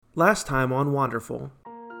Last time on Wanderful.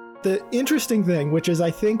 The interesting thing, which is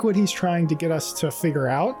I think what he's trying to get us to figure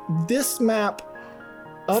out, this map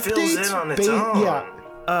updates fills in on its own.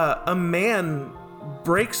 Yeah. A man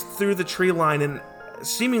breaks through the tree line and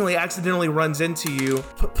seemingly accidentally runs into you.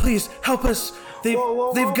 Please help us. They've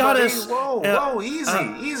got buddy. us. Whoa,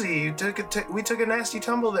 easy. We took a nasty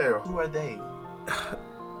tumble there. Who are they?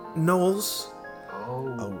 Knowles.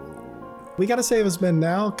 Oh. We got to save his men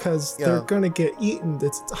now because they're going to get eaten.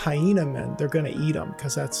 It's hyena men. They're going to eat them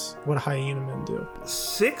because that's what hyena men do.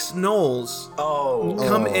 6 Knowles Oh.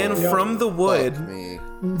 come in from the wood, Me.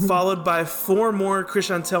 followed by 4 more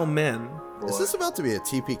Krishantel men. Is this about to be a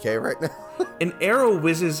TPK right now? An arrow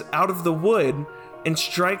whizzes out of the wood and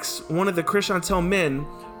strikes one of the Krishantel men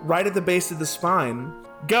right at the base of the spine.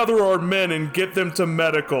 Gather our men and get them to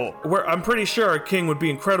medical. Where I'm pretty sure our king would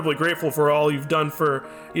be incredibly grateful for all you've done for,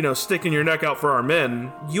 sticking your neck out for our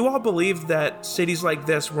men. You all believed that cities like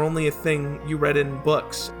this were only a thing you read in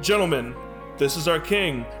books. Gentlemen, this is our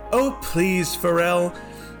king. Oh, please, Pharrell.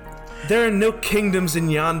 There are no kingdoms in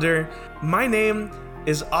yonder. My name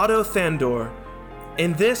is Otto Thandor,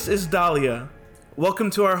 and this is Dahlia.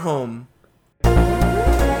 Welcome to our home.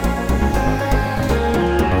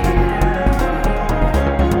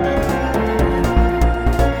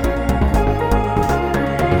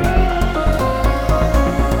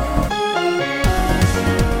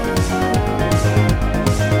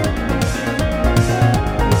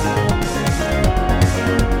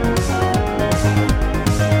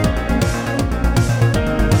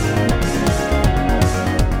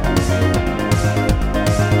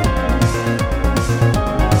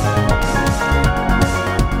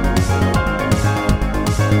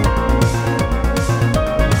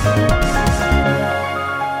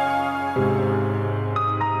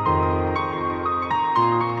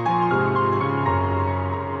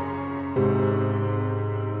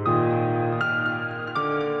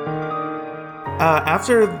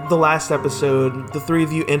 After the last episode, the 3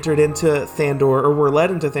 of you entered into Thandor, or were led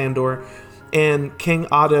into Thandor, and King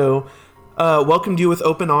Otto welcomed you with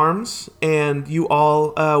open arms, and you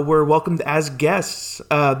all were welcomed as guests.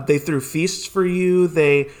 They threw feasts for you,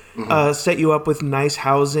 they set you up with nice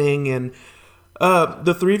housing, and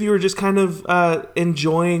the 3 of you were just kind of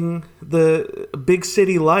enjoying the big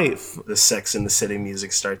city life. The Sex and the City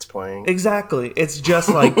music starts playing. Exactly. It's just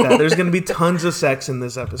like that. There's going to be tons of sex in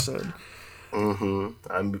this episode.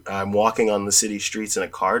 I'm walking on the city streets and a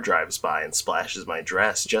car drives by and splashes my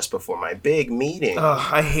dress just before my big meeting.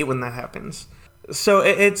 I hate when that happens. So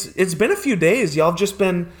it's been a few days. Y'all have just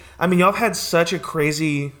been, y'all have had such a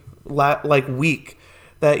crazy week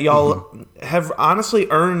that y'all have honestly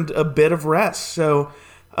earned a bit of rest. So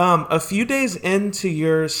a few days into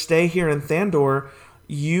your stay here in Thandor,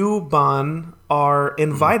 you, Bon, are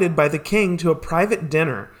invited by the king to a private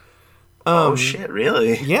dinner. Oh shit!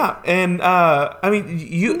 Really? Yeah, and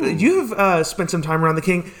you've spent some time around the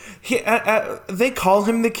king. They call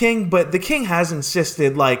him the king, but the king has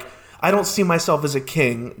insisted, I don't see myself as a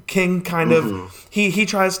king. King kind of he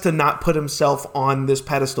tries to not put himself on this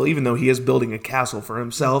pedestal, even though he is building a castle for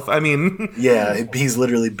himself. Yeah, he's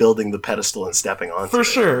literally building the pedestal and stepping on for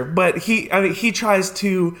sure. But he tries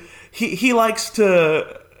to he likes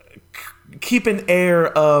to keep an air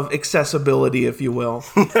of accessibility, if you will.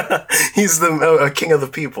 He's the king of the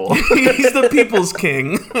people. He's the people's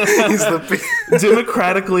king. He's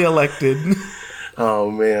democratically elected. Oh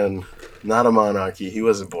man, not a monarchy. He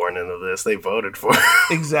wasn't born into this. They voted for him.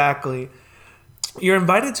 Exactly. You're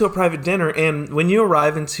invited to a private dinner, and when you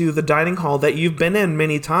arrive into the dining hall that you've been in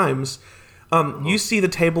many times, you see the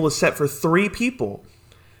table is set for 3 people.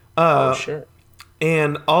 Oh shit!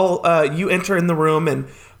 And you enter in the room, and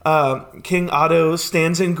King Otto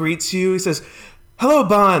stands and greets you. He says, "Hello,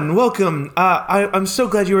 Bon. Welcome. I'm so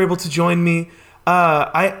glad you were able to join me.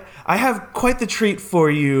 I have quite the treat for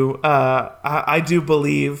you. I do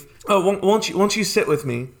believe. Oh, won't you sit with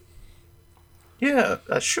me?" Yeah,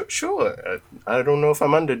 sure. I don't know if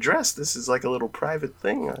I'm underdressed. This is like a little private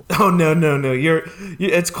thing. Oh no.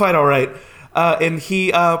 It's quite all right. And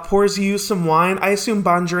he pours you some wine. I assume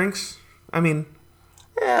Bon drinks.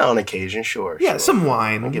 Yeah, on occasion, sure. Yeah, some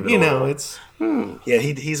wine. It's. Yeah,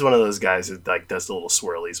 he's one of those guys that does the little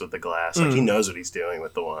swirlies with the glass. He knows what he's doing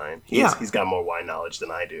with the wine. He's got more wine knowledge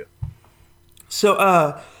than I do.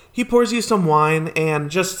 So he pours you some wine,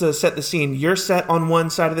 and just to set the scene, you're set on one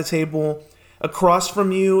side of the table. Across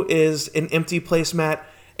from you is an empty placemat,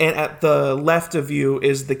 and at the left of you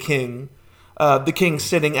is the king. The king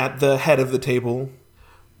sitting at the head of the table.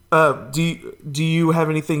 Do you have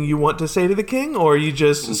anything you want to say to the king, or are you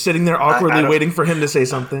just sitting there awkwardly waiting for him to say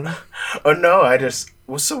something? Oh no, I just.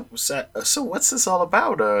 Well, so what's this all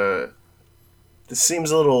about? This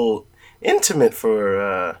seems a little intimate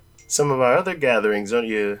for some of our other gatherings, don't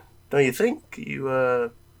you think?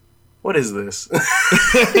 What is this?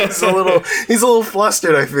 He's a little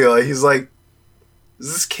flustered, I feel like. He's like,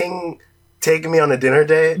 is this king taking me on a dinner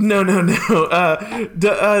date? No.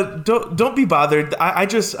 Don't be bothered.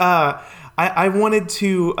 I wanted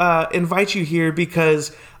to invite you here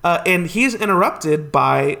because, and he's interrupted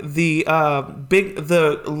by the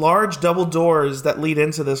large double doors that lead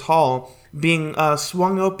into this hall being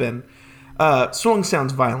swung open. Swung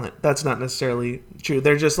sounds violent. That's not necessarily true.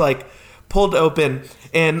 They're just like pulled open,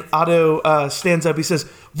 and Otto stands up. He says,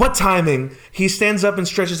 "What timing?" He stands up and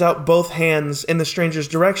stretches out both hands in the stranger's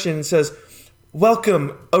direction and says,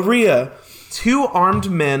 "Welcome, Aria." Two armed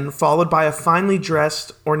men, followed by a finely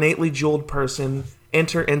dressed, ornately jeweled person,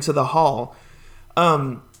 enter into the hall.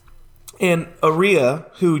 And Aria,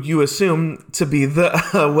 who you assume to be the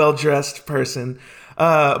well-dressed person,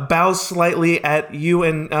 bows slightly at you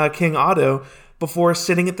and King Otto before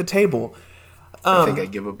sitting at the table. I think I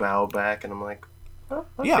give a bow back, and I'm like, oh,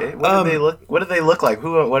 okay. Yeah. What do they look like?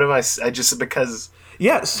 What am I just because?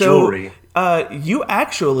 Yeah. So jewelry. You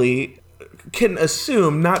actually can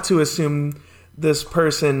assume, not to assume this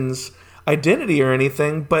person's identity or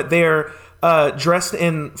anything, but they're dressed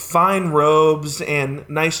in fine robes and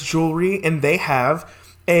nice jewelry, and they have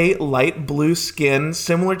a light blue skin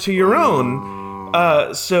similar to your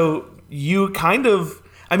own. So you kind of,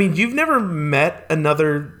 you've never met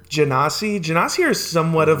another Genasi. Genasi are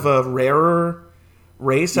somewhat of a rarer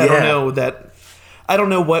race. Yeah. I don't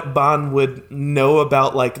know what Bon would know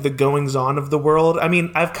about like the goings on of the world.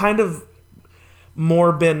 I've kind of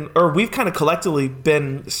we've kind of collectively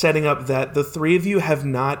been setting up that the three of you have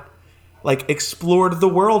not like explored the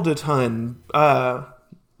world a ton.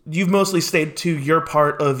 You've mostly stayed to your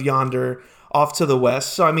part of Yonder off to the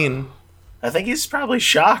west. So I think he's probably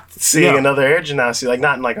shocked seeing another Air Genasi, like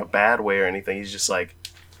not in like a bad way or anything. He's just like,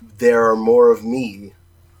 there are more of me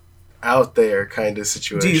out there kind of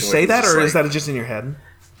situation. Do you say that, or is that just in your head?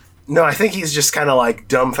 No, I think he's just kind of like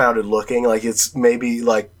dumbfounded looking. Like it's maybe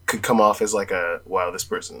like could come off as like a, wow, this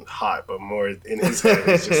person's hot, but more in his head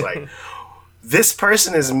it's just like, this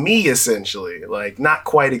person is me essentially. Like not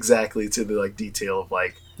quite exactly to the like detail of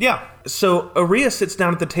like. Yeah. So Aria sits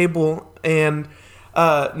down at the table and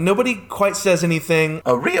nobody quite says anything.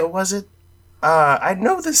 Aria, was it? I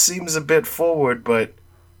know this seems a bit forward, but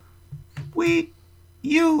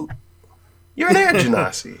you're an Air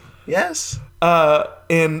Genasi, yes?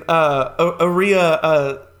 And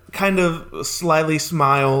Aria kind of slyly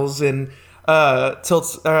smiles and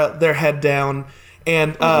tilts their head down.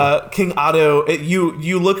 And King Otto,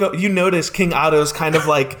 you look up, you notice King Otto's kind of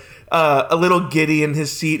like a little giddy in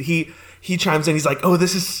his seat. He chimes in. He's like, "Oh,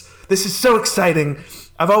 this is so exciting.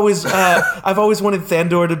 I've always wanted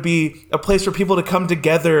Thandor to be a place for people to come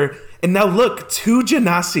together. And now look, two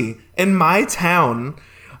Genasi in my town."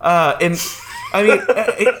 And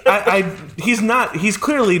he's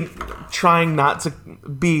clearly trying not to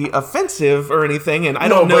be offensive or anything, and I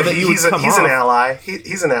don't know that you would come off. He's an ally.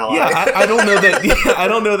 He's an ally. Yeah, I don't know that. I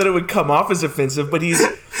don't know that it would come off as offensive, but he's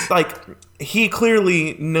like, he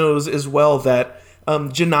clearly knows as well that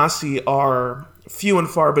Genasi are few and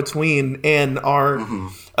far between and are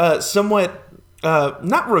somewhat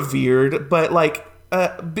not revered, but like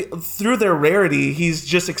through their rarity, he's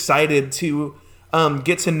just excited to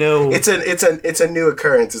get to know. It's a new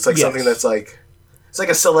occurrence. It's like something that's like, it's like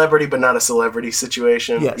a celebrity but not a celebrity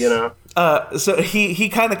situation. Yes. You know. So he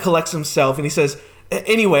kind of collects himself and he says,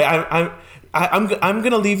 "Anyway, I'm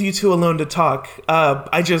gonna leave you two alone to talk.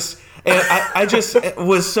 I just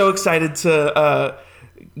was so excited to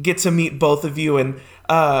get to meet both of you, and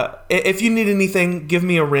if you need anything, give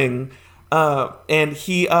me a ring." And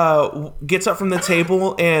he gets up from the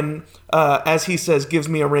table and as he says, "Gives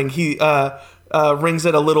me a ring," he rings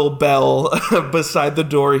at a little bell beside the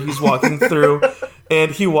door he's walking through,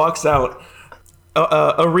 and he walks out.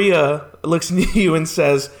 Aria looks at you and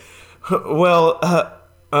says, "Well,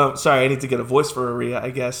 sorry, I need to get a voice for Aria,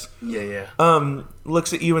 I guess." Yeah.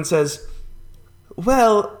 Looks at you and says,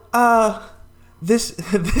 "Well,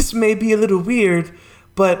 this may be a little weird,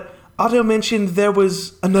 but Otto mentioned there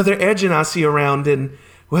was another Air Genasi around, and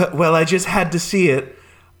well, I just had to see it."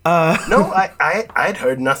 No, I'd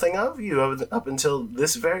heard nothing of you up until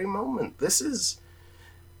this very moment. This.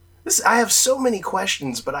 I have so many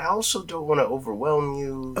questions, but I also don't want to overwhelm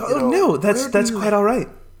you. No, that's quite all right.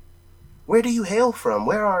 Where do you hail from?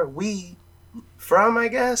 Where are we from? I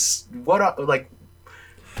guess. What are like?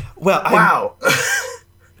 Well, Wow.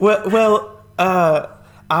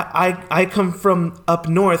 I come from up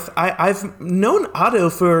north. I've known Otto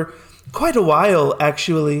for quite a while,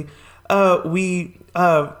 actually. We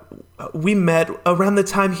met around the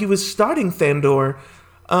time he was starting Thandor,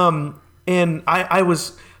 and I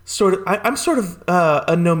was I'm sort of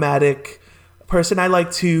a nomadic person. I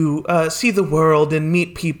like to see the world and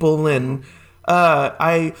meet people, and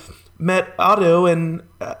I met Otto, and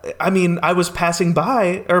I was passing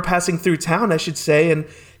through town, I should say, and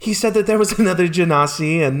he said that there was another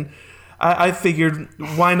Genasi, and I figured,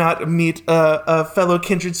 why not meet a fellow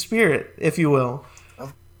kindred spirit, if you will.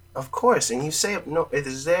 Of course, and you say, no,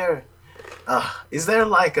 is there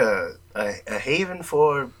like a haven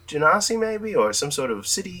for Genasi, maybe, or some sort of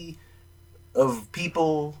city of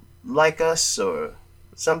people like us, or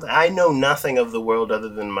something? I know nothing of the world other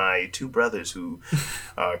than my two brothers who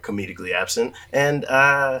are comedically absent, and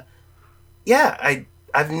I've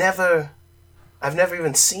never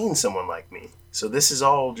even seen someone like me. So this is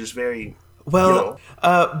all just very well.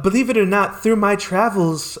 Believe it or not, through my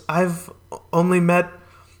travels, I've only met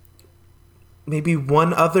maybe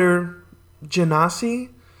one other Genasi.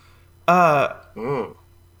 I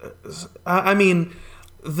mean,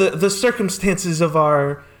 the circumstances of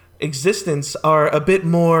our existence are a bit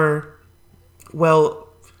more, well,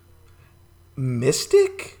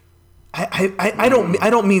 mystic. I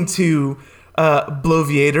don't mean to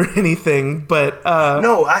bloviate or anything, but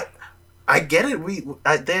no, I get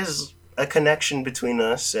it. There's a connection between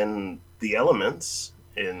us and the elements,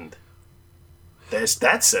 and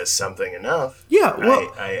that says something enough. Yeah.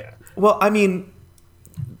 Well, I mean,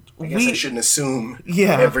 I guess I shouldn't assume.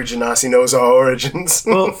 Yeah. Every Genasi knows our origins.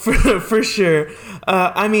 Well, for sure.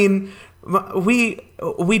 I mean,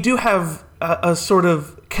 we do have a sort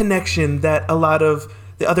of connection that a lot of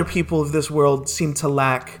the other people of this world seem to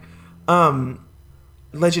lack.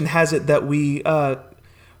 Legend has it that we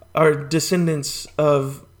are descendants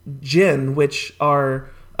of Jinn, which are,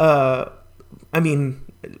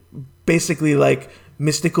 basically like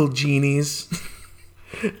mystical genies.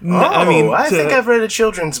 I think I've read a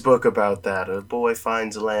children's book about that. A boy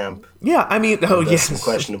finds a lamp. Yeah, yes. Some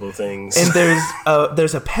questionable things. And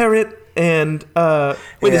there's a parrot, and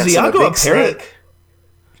is Iago a parrot? Snake.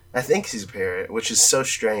 I think he's a parrot, which is so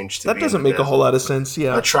strange to me. That doesn't make a whole lot of sense,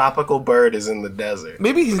 yeah. A tropical bird is in the desert.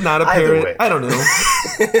 Maybe he's not a parrot. I don't know.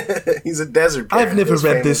 He's a desert parrot. I've never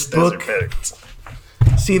read this book.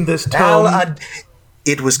 Seen this tome.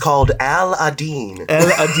 It was called Al-Adin.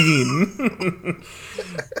 Al-Adin.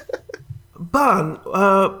 Bon,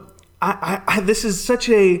 this is such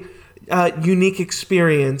a unique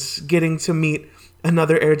experience getting to meet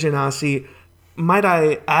another Air Genasi. Might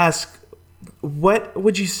I ask, what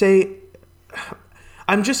would you say?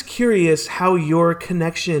 I'm just curious how your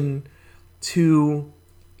connection to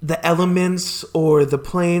the elements or the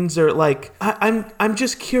planes, or like, I'm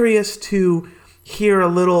just curious to hear a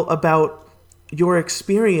little about your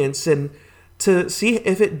experience and to see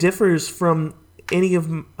if it differs from any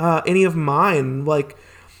of mine. Like,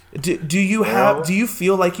 do you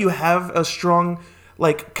feel like you have a strong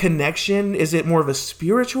like connection? Is it more of a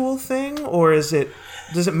spiritual thing, or does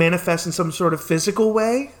it manifest in some sort of physical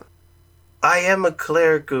way? I am a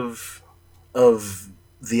cleric of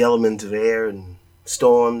the element of air and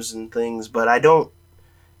storms and things, but I don't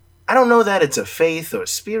know that it's a faith or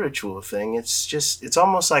spiritual thing. It's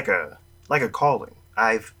almost like a calling.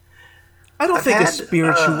 I don't think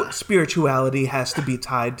spirituality has to be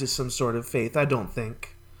tied to some sort of faith. I don't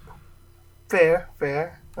think. Fair.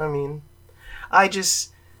 I mean,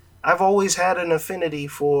 I've always had an affinity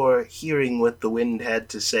for hearing what the wind had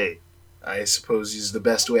to say. I suppose is the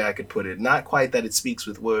best way I could put it. Not quite that it speaks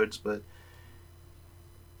with words, but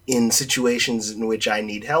in situations in which I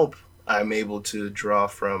need help, I'm able to draw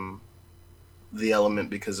from the element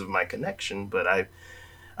because of my connection, but I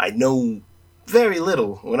know very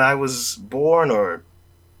little. When I was born or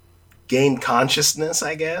gained consciousness,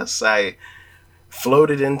 I guess, I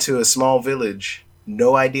floated into a small village.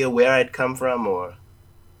 No idea where I'd come from or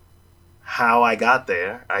how I got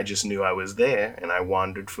there. I just knew I was there, and I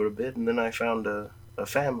wandered for a bit, and then I found a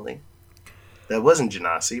family that wasn't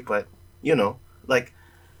Genasi, but, like,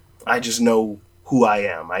 I just know who I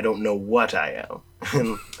am. I don't know what I am,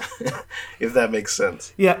 if that makes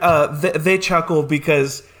sense. Yeah, they chuckle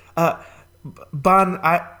because, Bon,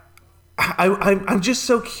 I'm just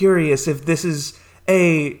so curious if this is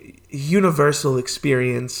a universal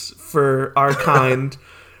experience for our kind.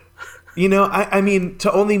 This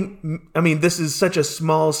is such a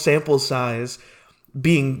small sample size,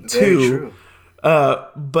 being two. Very true.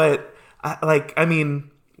 But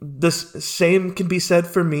the same can be said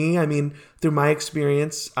for me. I mean, through my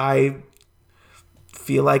experience, I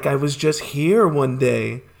feel like I was just here one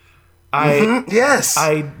day. Yes.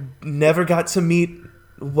 I never got to meet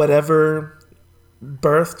whatever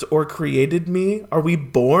birthed or created me. Are we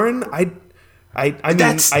born? I mean,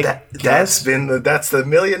 that's the $1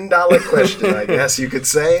 million question, I guess you could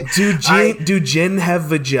say. Do jinn have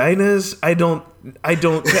vaginas? I don't.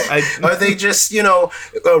 Are they just,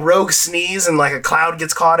 a rogue sneeze and like a cloud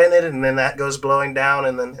gets caught in it and then that goes blowing down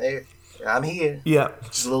and then, hey, I'm here. Yeah.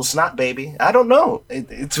 Just a little snot baby. I don't know.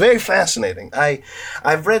 It's very fascinating.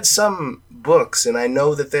 I've read some books and I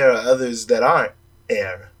know that there are others that aren't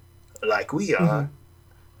air like we are,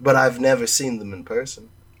 but I've never seen them in person.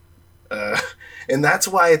 And that's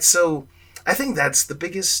why it's so, I think that's the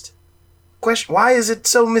biggest question. Why is it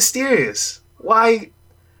so mysterious? Why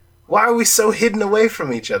are we so hidden away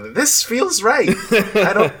from each other? This feels right.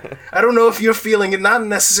 I don't know if you're feeling it, not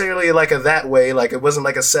necessarily like a that way, like it wasn't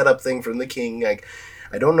like a setup thing from the king. Like,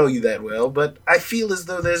 I don't know you that well, but I feel as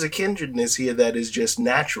though there's a kindredness here that is just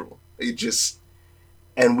natural.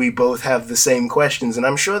 And we both have the same questions, and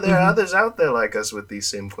I'm sure there are others out there like us with these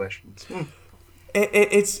same questions.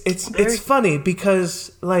 It's funny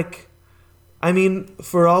because, like, I mean,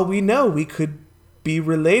 for all we know, we could be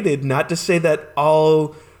related. Not to say that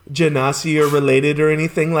all Genasi are related or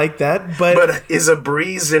anything like that, but is a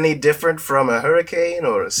breeze any different from a hurricane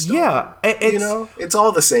or a storm? Yeah, it's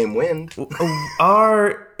all the same wind.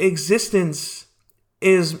 Our existence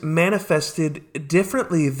is manifested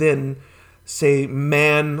differently than, say,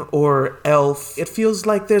 man or elf. It feels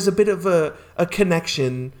like there's a bit of a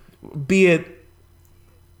connection, be it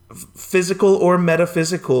physical or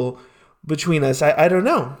metaphysical, between us. I don't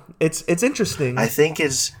know. It's interesting.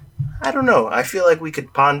 I don't know. I feel like we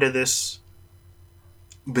could ponder this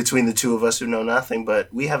between the two of us who know nothing,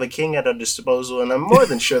 but we have a king at our disposal, and I'm more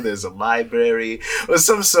than sure there's a library or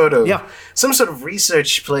some sort of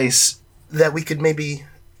research place that we could maybe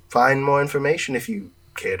find more information if you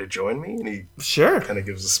care to join me. And he kind of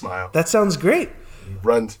gives a smile. That sounds great.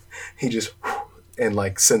 He just and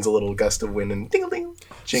like sends a little gust of wind and ding-a-ling,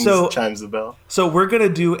 chimes the bell. So we're gonna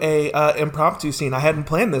do a impromptu scene. I hadn't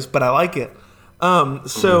planned this, but I like it.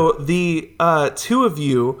 So the two of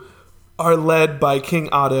you are led by King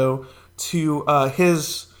Otto to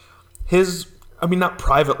his I mean, not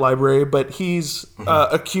private library, but he's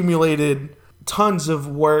accumulated tons of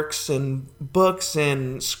works and books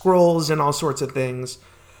and scrolls and all sorts of things.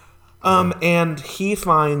 And he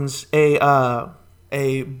finds a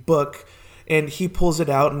book and he pulls it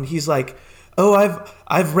out and he's like, "Oh,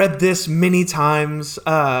 I've read this many times."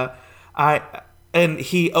 And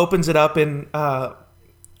he opens it up and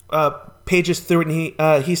pages through it,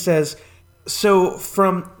 and he says, "So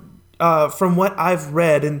from what I've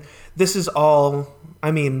read, and this is all,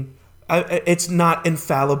 I mean, it's not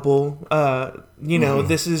infallible.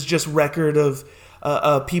 This is just record of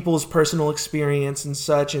people's personal experience and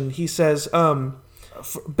such." And he says,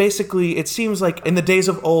 basically, it seems like in the days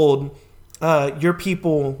of old, your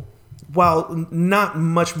people, while not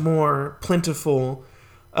much more plentiful,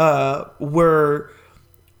 were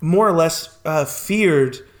more or less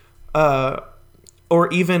feared, or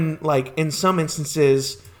even, like, in some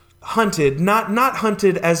instances hunted. Not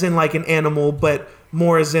hunted as in like an animal, but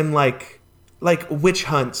more as in like witch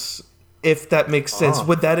hunts, if that makes sense. Oh.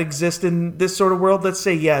 Would that exist in this sort of world? Let's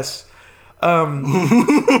say yes.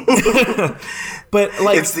 But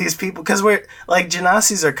like, it's these people, because we're like,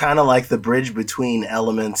 Genasis are kind of like the bridge between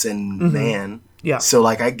elements and man. Yeah. So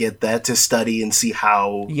like, I get that, to study and see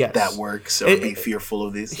how that works, or be fearful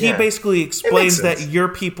of these. He basically explains that your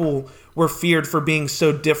people were feared for being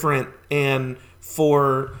so different and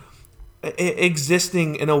for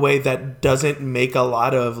existing in a way that doesn't make a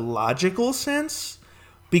lot of logical sense,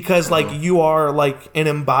 because like you are like an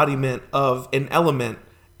embodiment of an element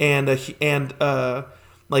and a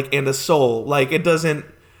soul. Like, it doesn't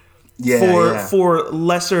for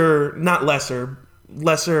lesser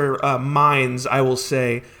minds, I will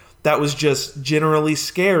say, that was just generally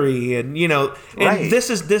scary. And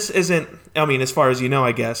this isn't, I mean, as far as you know,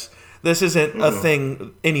 I guess this isn't a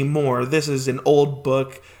thing anymore. This is an old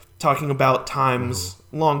book talking about times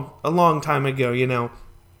a long time ago, Are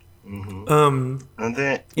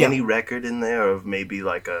there any record in there of maybe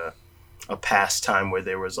like a past time where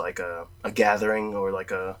there was like a gathering, or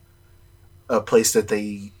like a place that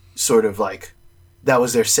they sort of like, that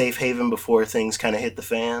was their safe haven before things kind of hit the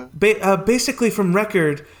fan? Basically, from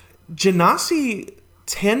record, Genasi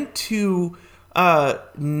tend to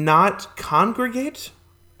not congregate.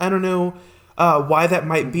 I don't know why that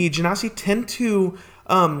might be. Genasi tend to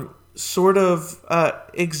sort of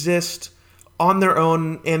exist on their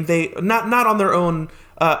own, and they not on their own,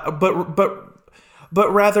 but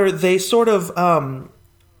rather they sort of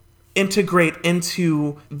integrate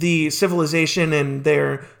into the civilization and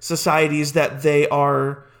their societies that they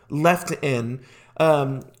are left in.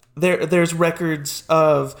 There's records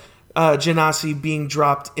of Genasi being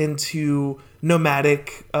dropped into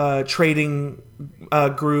nomadic trading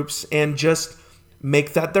groups and just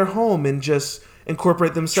make that their home and just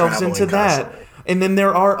incorporate themselves Traveling into that. constantly. And then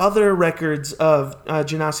there are other records of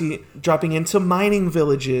Genasi dropping into mining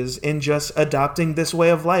villages and just adopting this way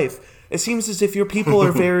of life. It seems as if your people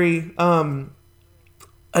are very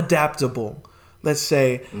adaptable, let's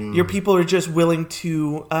say. Your people are just willing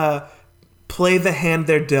to play the hand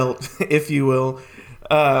they're dealt, if you will.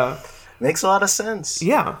 Makes a lot of sense.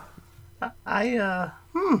 Yeah.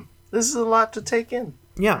 This is a lot to take in.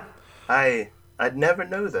 Yeah. I'd never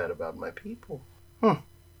know that about my people.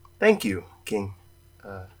 Thank you, King.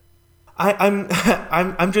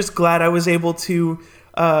 I'm just glad I was able to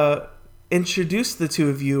introduce the two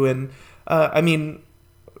of you, and I mean,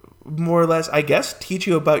 more or less, I guess, teach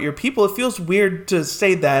you about your people. It feels weird to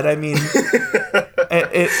say that. I mean,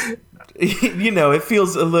 it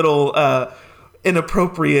feels a little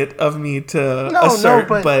inappropriate of me to assert,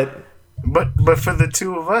 but for the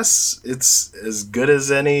two of us, it's as good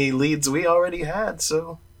as any leads we already had.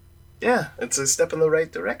 So, yeah, it's a step in the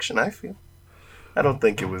right direction, I feel. I don't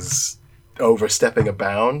think it was overstepping a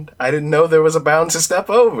bound. I didn't know there was a bound to step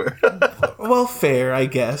over. Well, fair, I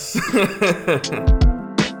guess.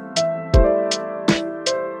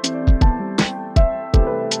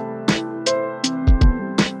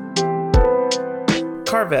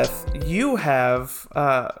 Carveth,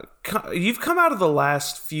 you've come out of the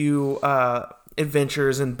last few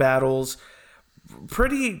adventures and battles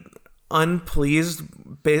pretty unpleased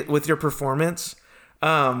with your performance,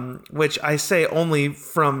 which I say only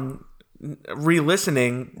from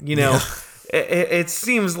re-listening. It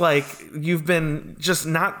seems like you've been just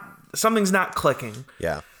something's not clicking.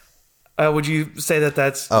 Yeah. Would you say that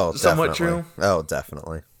that's somewhat true? Oh,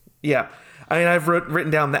 definitely. Yeah. I mean, I've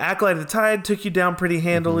written down the Acolyte of the Tide took you down pretty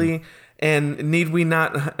handily, and need we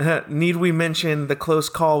mention the close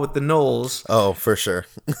call with the Gnolls? Oh, for sure.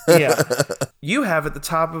 Yeah. You have at the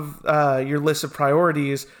top of your list of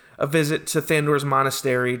priorities a visit to Thandor's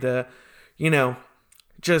monastery to,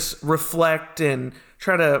 just reflect and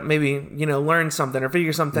try to maybe, learn something or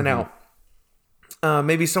figure something out.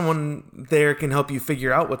 Maybe someone there can help you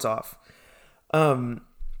figure out what's off.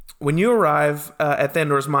 When you arrive at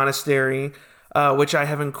Thandor's monastery, which I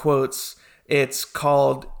have in quotes, it's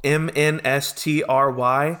called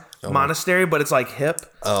MNSTRY monastery, but it's like hip.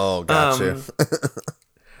 Oh, gotcha.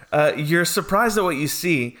 You're surprised at what you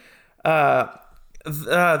see.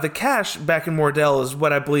 The cache back in Mordell is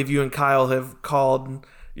what I believe you and Kyle have called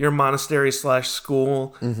your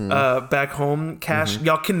monastery/school back home cache.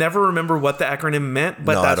 Y'all can never remember what the acronym meant,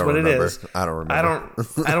 but that's what it is. I don't remember.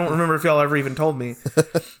 I don't remember if y'all ever even told me.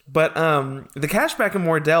 But the cache back in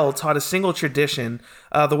Mordell taught a single tradition,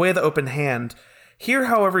 the way of the open hand. Here,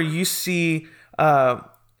 however, you see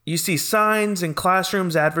signs in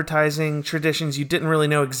classrooms advertising traditions you didn't really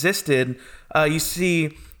know existed. You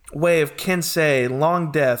see way of Kensei,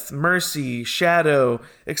 Long Death, Mercy, Shadow,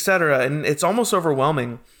 etc. And it's almost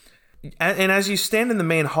overwhelming. And as you stand in the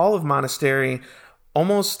main hall of monastery,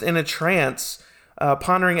 almost in a trance,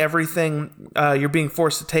 pondering everything you're being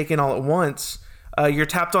forced to take in all at once, you're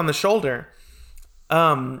tapped on the shoulder.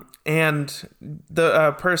 And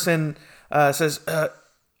the person says,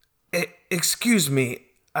 excuse me,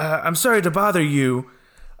 I'm sorry to bother you.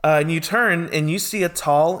 And you turn and you see a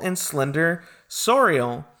tall and slender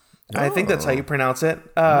Sorial. I think that's how you pronounce it.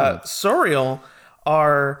 Sorial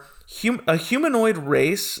are a humanoid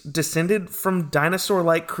race descended from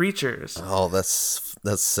dinosaur-like creatures. Oh, that's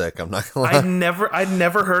sick. I'm not gonna lie. I'd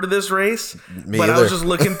never heard of this race, Me but either. I was just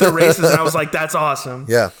looking through races and I was like, that's awesome.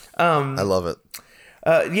 Yeah. I love it.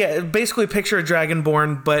 Basically picture a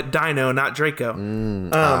Dragonborn, but Dino, not Draco.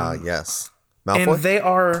 Yes. Malfoy? And they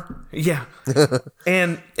are,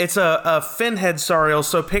 and it's a fin-head Sariel.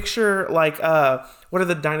 So picture like, what are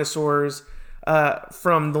the dinosaurs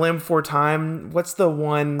from the Land Before Time? What's the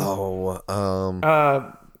one? God,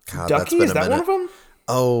 Ducky? Is that one of them?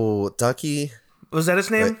 Oh, Ducky. Was that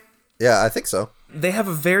his name? Wait. Yeah, I think so. They have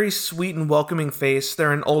a very sweet and welcoming face.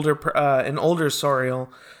 They're an older Sariel.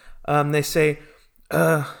 They say,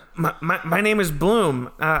 my name is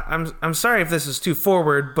Bloom. I'm sorry if this is too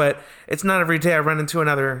forward, but it's not every day I run into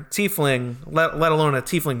another tiefling, let alone a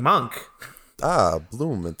tiefling monk.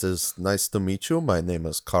 Bloom, it is nice to meet you. My name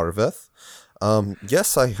is Carveth.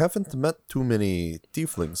 Yes, I haven't met too many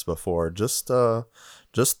tieflings before. Just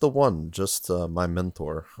Just the one, just my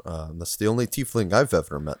mentor. That's the only tiefling I've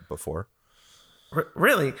ever met before.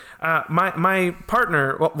 Really? My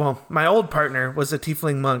partner, well, my old partner was a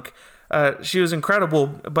tiefling monk. She was incredible,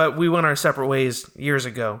 but we went our separate ways years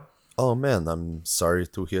ago. Oh man, I'm sorry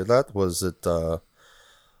to hear that. Was it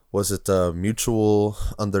a mutual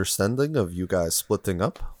understanding of you guys splitting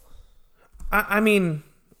up? I mean,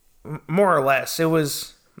 more or less. It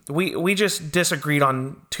was we just disagreed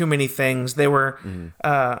on too many things. They were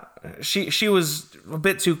she was a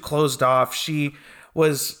bit too closed off. She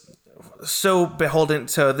was so beholden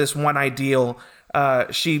to this one ideal.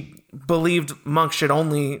 She believed monks should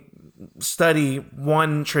only study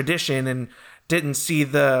one tradition and didn't see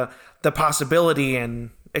the possibility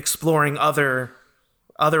in exploring other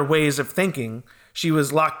ways of thinking. She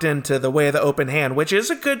was locked into the way of the open hand, which is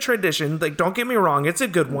a good tradition. Like, don't get me wrong, it's a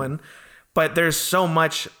good one, but there's so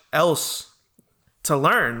much else to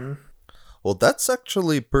learn. Well, that's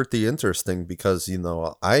actually pretty interesting because,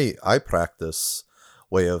 I practice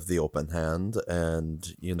way of the open hand, and,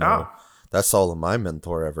 that's all my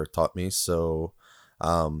mentor ever taught me. So,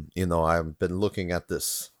 I've been looking at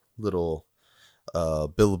this little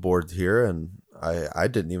billboard here, and I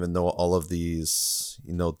didn't even know all of these,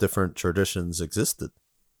 different traditions existed.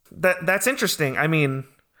 That's interesting. I mean,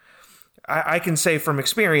 I can say from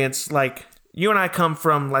experience, like, you and I come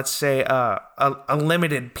from, let's say, a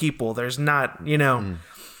limited people. There's not,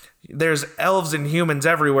 there's elves and humans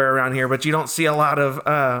everywhere around here, but you don't see a lot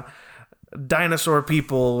of dinosaur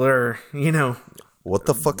people or, what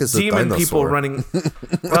the fuck is demon a dinosaur? People running.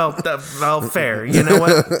 Well, fair. You know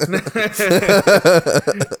what?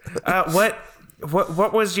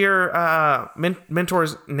 What was your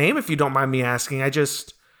mentor's name, if you don't mind me asking?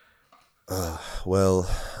 It's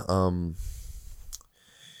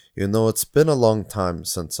been a long time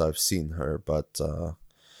since I've seen her, but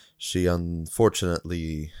she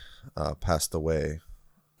unfortunately passed away.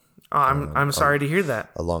 I'm sorry to hear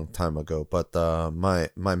that. A long time ago, but my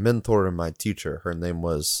mentor and my teacher, her name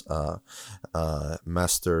was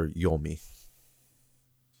Master Yomi.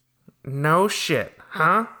 No shit,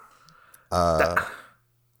 huh?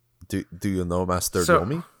 Do you know Master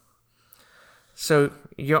Yomi? So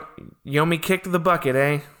Yomi kicked the bucket,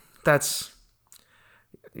 eh? That's.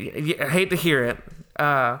 I hate to hear it.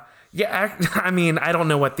 I mean, I don't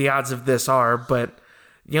know what the odds of this are, but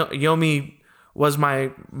Yomi was my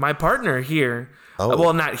partner here. Oh.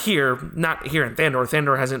 Well, not here in Thandor.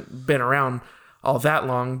 Thandor hasn't been around all that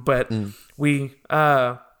long, but we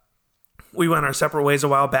went our separate ways a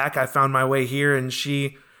while back. I found my way here, and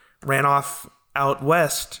she ran off out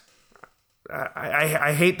west.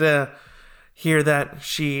 I hate to hear that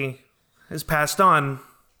she has passed on.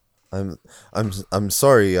 I'm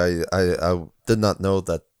sorry. I did not know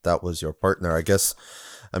that was your partner. I guess,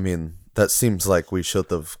 I mean, that seems like we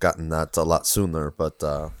should have gotten that a lot sooner, but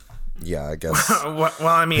yeah, I guess. Well,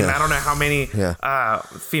 I mean, I don't know how many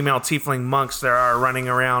female tiefling monks there are running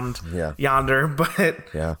around yonder, but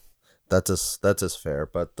yeah, that is fair.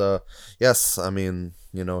 But yes, I mean,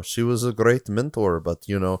 she was a great mentor, but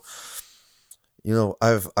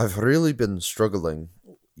I've really been struggling.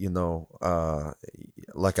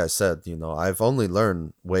 Like I said, I've only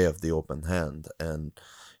learned way of the open hand, and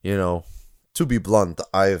to be blunt,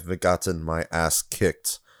 I've gotten my ass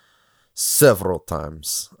kicked several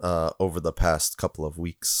times over the past couple of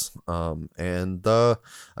weeks, and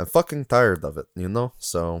I'm fucking tired of it,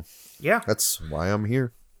 so yeah, that's why I'm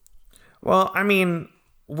here. Well, I mean,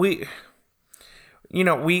 we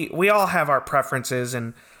all have our preferences,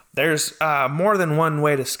 and there's more than one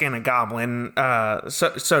way to skin a goblin,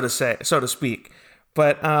 so to speak.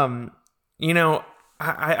 But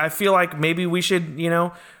I feel like maybe we should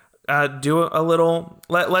do a little.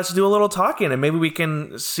 Let's do a little talking, and maybe we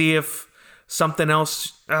can see if something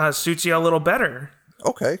else suits you a little better.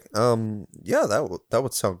 Okay. Yeah, that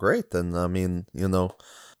would sound great. And I mean,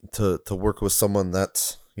 to work with someone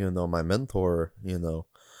that my mentor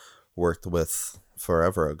worked with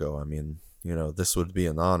forever ago. I mean, this would be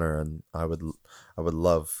an honor, and I would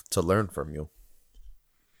love to learn from you.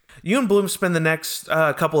 You and Bloom spend the next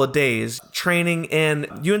couple of days training, and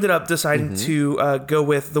you ended up deciding to go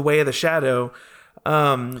with the Way of the Shadow.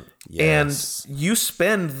 Yes. And you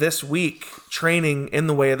spend this week training in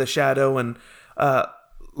the Way of the Shadow and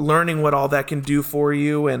learning what all that can do for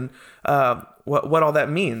you and what all that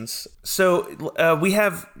means. So we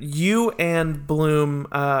have you and Bloom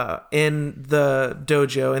in the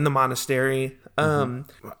dojo, in the monastery.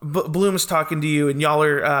 Bloom's talking to you, and y'all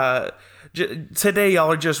are... today, y'all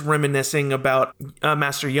are just reminiscing about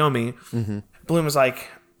Master Yomi. Bloom is like,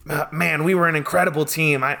 man, we were an incredible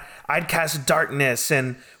team. I'd cast darkness,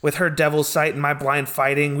 and with her devil's sight and my blind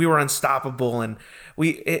fighting, we were unstoppable. And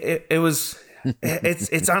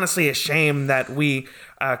it's honestly a shame that we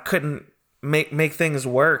couldn't make things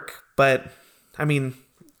work. But I mean,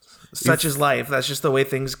 such is life. That's just the way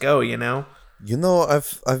things go, you know? You know,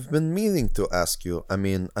 I've been meaning to ask you. I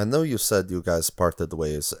mean, I know you said you guys parted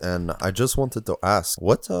ways, and I just wanted to ask,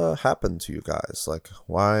 what happened to you guys? Like,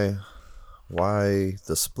 why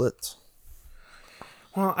the split?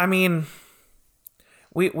 Well, I mean,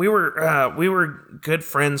 we were good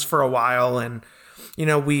friends for a while, and you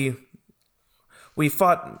know, we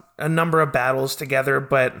fought a number of battles together,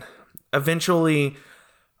 but eventually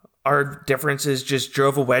our differences just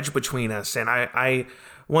drove a wedge between us. And I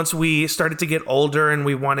once we started to get older and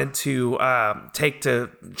we wanted to take to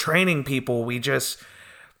training people, we just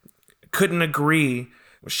couldn't agree.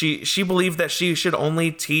 She believed that she should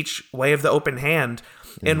only teach Way of the Open Hand.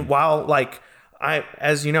 And while like I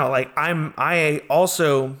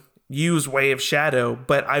also use Way of Shadow,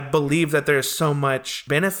 but I believe that there's so much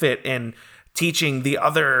benefit in teaching the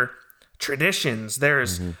other traditions.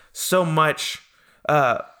 There's so much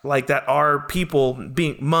like that our people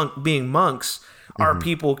being monks, our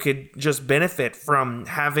people could just benefit from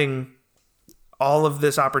having all of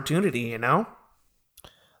this opportunity, you know?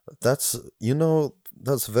 That's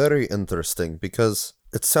very interesting, because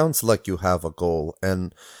it sounds like you have a goal.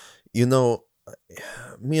 And, you know,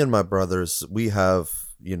 me and my brothers, we have,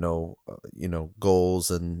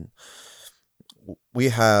 goals, and we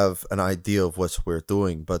have an idea of what we're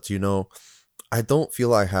doing. But, you know, I don't feel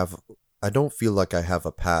like I have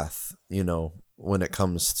a path, you know, when it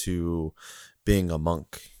comes to being a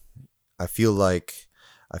monk. I feel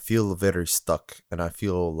very stuck, and I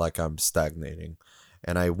feel like I'm stagnating,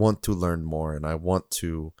 and I want to learn more, and I want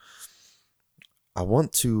to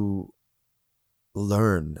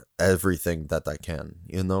learn everything that I can,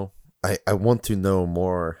 you know? I want to know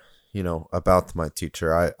more, you know, about my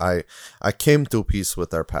teacher. I came to peace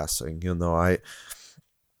with their passing, you know. I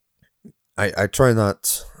try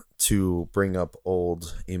not to bring up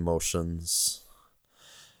old emotions,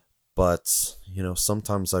 but, you know,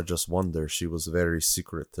 sometimes I just wonder. She was very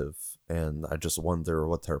secretive, and I just wonder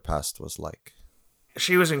what her past was like.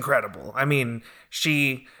 She was incredible. I mean,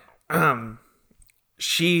 she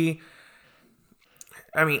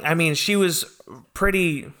was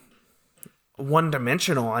pretty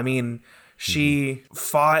one-dimensional. I mean, she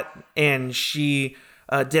fought, and she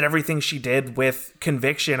did everything she did with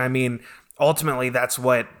conviction. I mean, ultimately, that's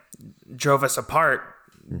what drove us apart.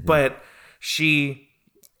 But you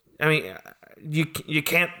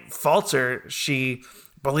can't fault her. She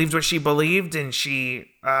believed what she believed, and she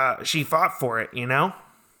fought for it, you know?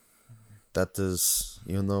 That is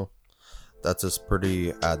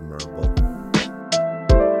pretty admirable.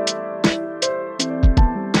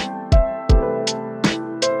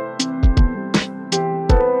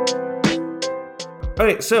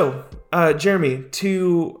 Okay, so Jeremy,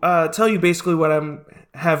 to tell you basically what I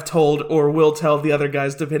have told or will tell the other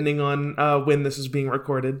guys, depending on when this is being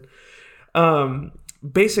recorded.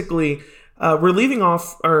 Basically, we're leaving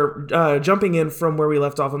off, or jumping in from where we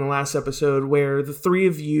left off in the last episode, where the three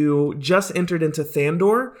of you just entered into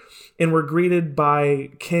Thandor and were greeted by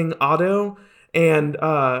King Otto and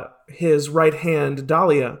his right hand,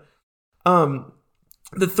 Dahlia.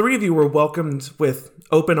 The three of you were welcomed with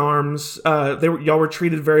open arms. Y'all were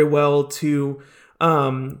treated very well to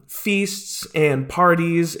feasts and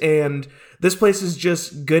parties, and this place is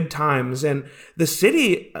just good times. And the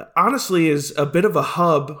city, honestly, is a bit of a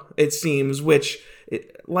hub, it seems, which,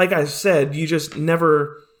 like I said, you just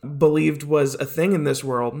never believed was a thing in this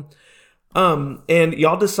world. And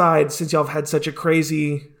y'all decide, since y'all have had such a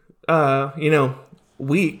crazy,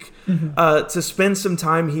 week, to spend some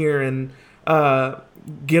time here and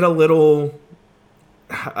get a little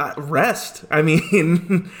rest. I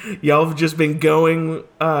mean, y'all have just been going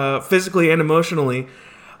physically and emotionally.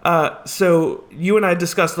 So you and I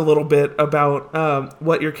discussed a little bit about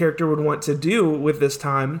what your character would want to do with this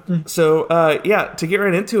time. So to get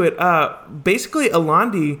right into it, basically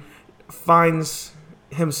Alandi finds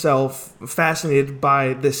himself fascinated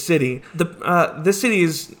by this city. This city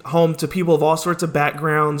is home to people of all sorts of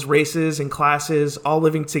backgrounds, races, and classes, all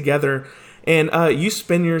living together. And you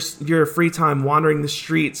spend your free time wandering the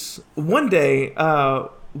streets. One day,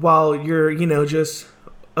 while you're, just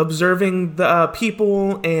observing the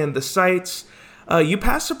people and the sights, you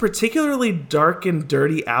pass a particularly dark and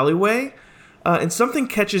dirty alleyway, and something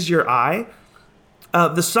catches your eye.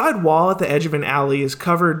 The side wall at the edge of an alley is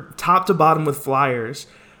covered top to bottom with flyers.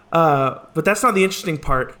 But that's not the interesting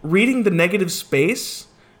part. Reading the negative space,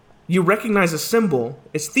 you recognize a symbol.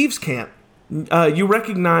 It's Thieves' Cant. You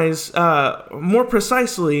recognize, more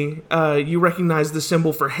precisely, you recognize the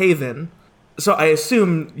symbol for Haven. So I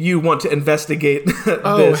assume you want to investigate this.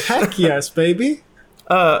 Oh, heck yes, baby.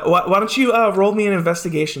 Why don't you roll me an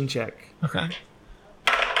investigation check? Okay.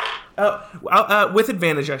 With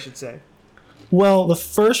advantage, I should say. Well, the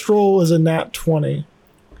first roll was a nat 20.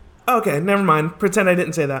 Okay, never mind. Pretend I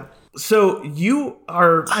didn't say that. So you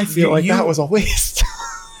are... I feel that was a waste.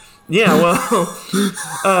 Yeah,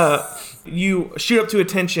 well... you shoot up to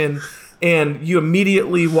attention, and you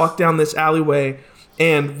immediately walk down this alleyway,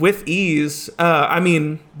 and with ease,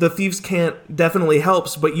 the Thieves' Cant definitely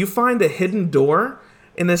helps, but you find a hidden door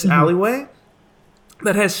in this alleyway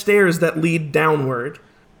that has stairs that lead downward.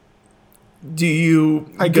 Do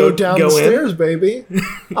you go down the stairs, baby.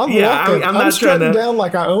 I'm walking. I'm strutting down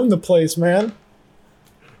like I own the place, man.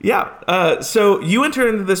 Yeah, so you enter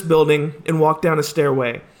into this building and walk down a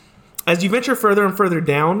stairway. As you venture further and further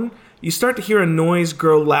down, you start to hear a noise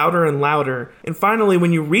grow louder and louder, and finally,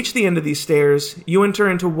 when you reach the end of these stairs, you enter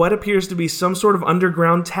into what appears to be some sort of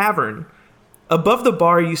underground tavern. Above the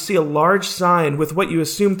bar, you see a large sign with what you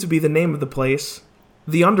assume to be the name of the place,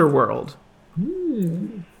 the Underworld.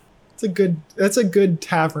 That's a good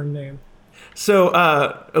tavern name. So,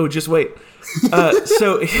 just wait.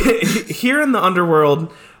 So here in the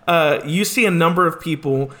Underworld, you see a number of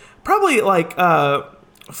people, probably like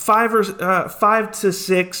 5 to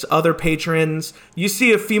 6 other patrons. You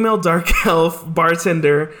see a female dark elf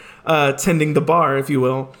bartender tending the bar, if you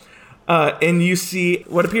will, and you see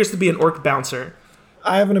what appears to be an orc bouncer.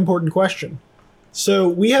 I have an important question. So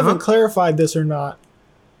we haven't clarified this or not.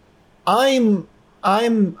 I'm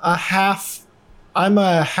a half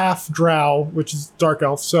drow, which is dark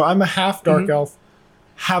elf. So I'm a half dark elf.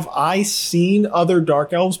 Have I seen other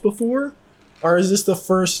dark elves before? Or is this the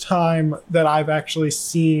first time that I've actually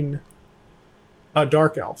seen a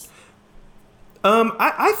dark elf?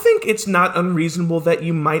 I think it's not unreasonable that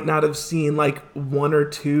you might not have seen like one or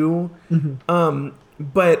two.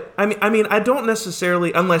 But I mean, I don't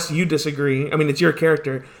necessarily, unless you disagree. I mean, it's your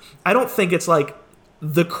character. I don't think it's like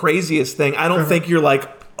the craziest thing. I don't think you're like,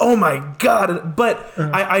 oh my god. But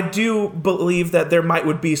I do believe that there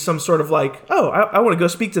would be some sort of like, oh, I want to go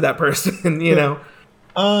speak to that person. you know.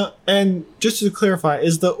 And just to clarify,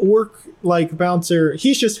 is the orc like bouncer?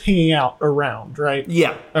 He's just hanging out around, right?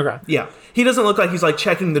 Yeah. Okay. Yeah. He doesn't look like he's like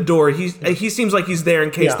checking the door. He seems like he's there in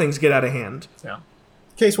case things get out of hand. Yeah.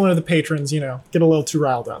 In case one of the patrons, get a little too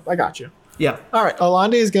riled up. I got you. Yeah. All right.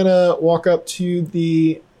 Alande is gonna walk up to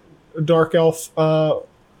the dark elf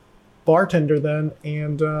bartender then,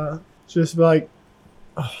 and just be like,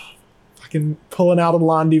 fucking pulling out a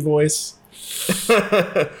Alande voice.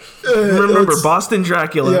 Remember Boston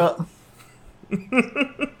Dracula.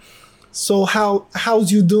 Yeah. So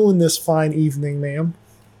how's you doing this fine evening,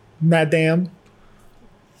 madame?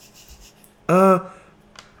 I'm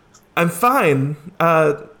fine.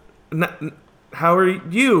 How are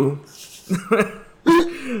you?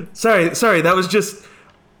 Sorry. That was just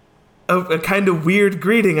a kind of weird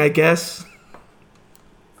greeting, I guess.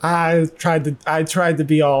 I tried to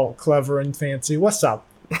be all clever and fancy. What's up?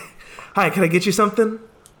 Hi, can I get you something?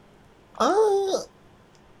 I'll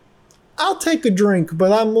take a drink,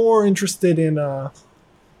 but I'm more interested in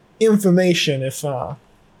information if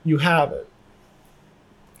you have it.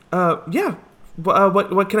 Yeah.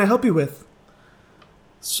 What can I help you with?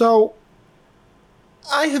 So,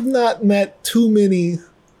 I have not met too many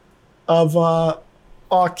of our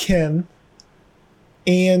kin,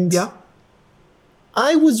 and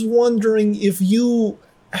I was wondering if you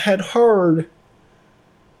had heard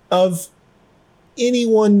of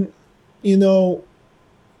anyone,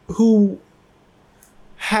 who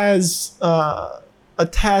has a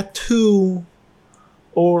tattoo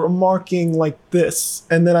or a marking like this,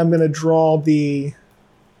 and then I'm going to draw the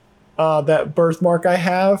that birthmark I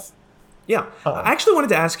have. Yeah. I actually wanted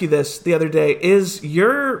to ask you this the other day. Is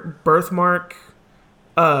your birthmark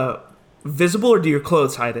visible, or do your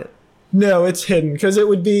clothes hide it? No, it's hidden, because it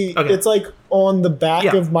would be, it's like on the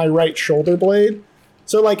back of my right shoulder blade.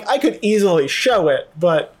 So like I could easily show it,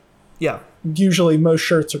 but usually most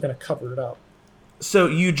shirts are going to cover it up. So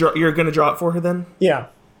you're going to draw it for her then? Yeah.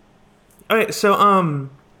 All right. So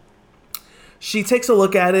she takes a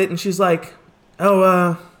look at it and she's like, "Oh,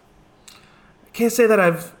 I can't say that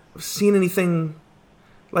I've seen anything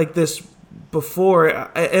like this before.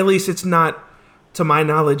 At least it's not, to my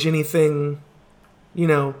knowledge, anything,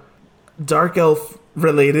 dark elf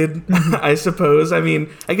related, I suppose. I mean,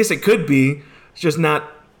 I guess it could be. It's just not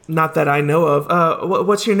that I know of.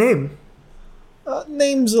 What's your name?"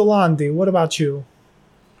 Name's Alande. What about you?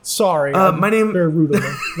 Sorry, my name. very rude of me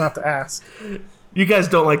not to ask. You guys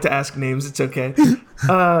don't like to ask names. It's okay.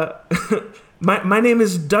 My name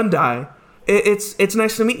is Dundai. It's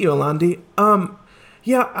nice to meet you, Alandi.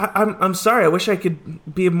 Yeah, I'm sorry. I wish I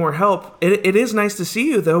could be of more help. It is nice to see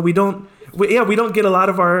you, though. We don't get a lot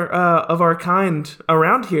of our kind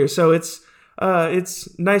around here, so it's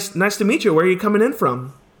nice to meet you. Where are you coming in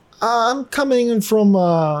from? I'm coming in from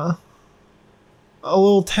a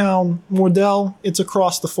little town, Mordell. It's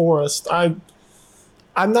across the forest.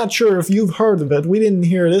 I'm not sure if you've heard of it. We didn't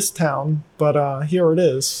hear this town, but here it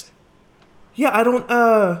is. Yeah, I don't.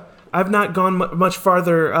 I've not gone much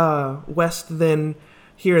farther west than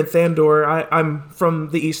here in Thandor. I'm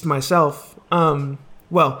from the east myself.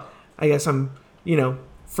 Well, I guess I'm,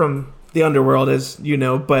 from the underworld, as you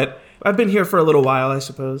know, but I've been here for a little while, I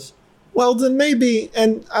suppose. Well, then maybe,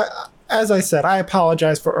 and as I said, I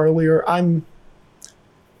apologize for earlier.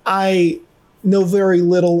 I know very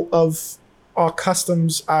little of our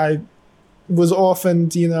customs. I was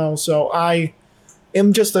orphaned, so I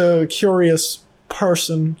am just a curious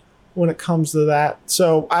person when it comes to that.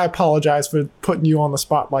 So I apologize for putting you on the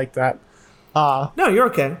spot like that. No, you're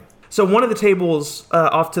okay. So one of the tables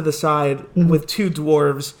off to the side with two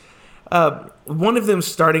dwarves, one of them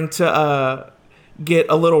starting to get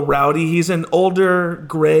a little rowdy. He's an older,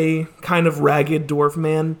 gray, kind of ragged dwarf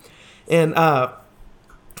man. And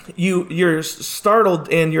you're startled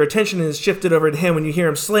and your attention is shifted over to him when you hear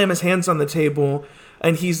him slam his hands on the table.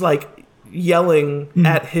 And he's like yelling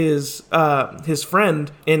at his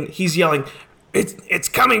friend. And he's yelling, It's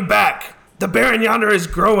coming back! The Baron yonder is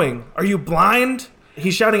growing! Are you blind?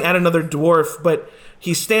 He's shouting at another dwarf, but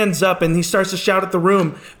he stands up and he starts to shout at the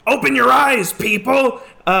room, Open your eyes, people!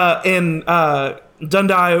 And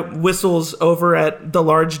Dundai whistles over at the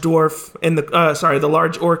large dwarf the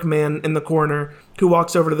large orc man in the corner, who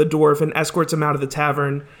walks over to the dwarf and escorts him out of the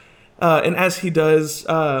tavern. And as he does,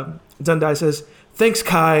 Dundai says, Thanks,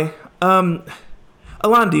 Kai.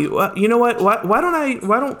 Alandi, you know what? Why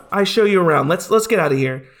don't I show you around? Let's get out of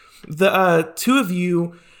here. The two of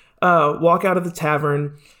you walk out of the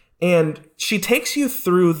tavern, and she takes you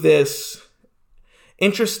through this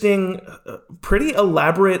interesting, pretty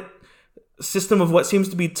elaborate system of what seems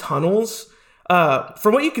to be tunnels.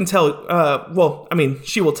 From what you can tell,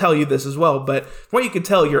 she will tell you this as well, but from what you can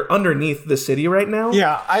tell, you're underneath the city right now.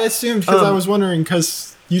 Yeah, I assumed, because I was wondering,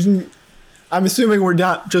 because you didn't... I'm assuming we're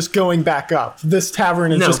not just going back up. This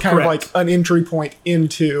tavern is just kind of like an entry point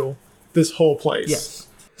into this whole place. Yes.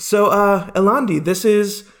 So, Elandi, this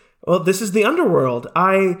is the underworld.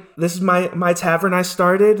 This is my tavern I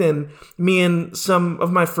started, and me and some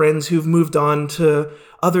of my friends who've moved on to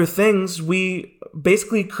other things, we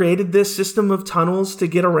basically created this system of tunnels to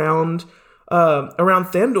get around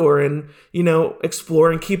Thandor and,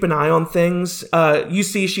 explore and keep an eye on things. You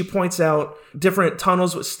see, she points out different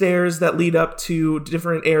tunnels with stairs that lead up to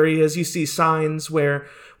different areas. You see signs where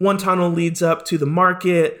one tunnel leads up to the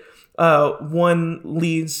market, one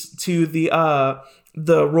leads to the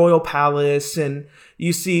royal palace, and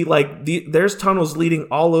you see there's tunnels leading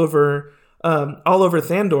all over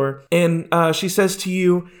Thandor. And she says to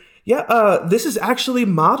you, this is actually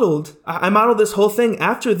modeled. I modeled this whole thing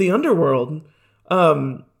after the underworld.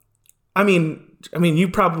 I mean, you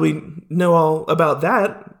probably know all about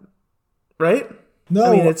that, right?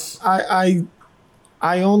 No,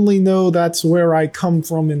 I only know that's where I come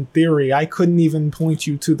from in theory. I couldn't even point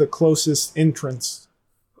you to the closest entrance.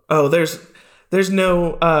 Oh, there's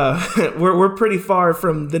no. We're pretty far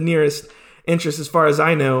from the nearest entrance as far as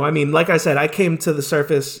I know. I mean, like I said, I came to the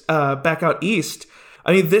surface back out east.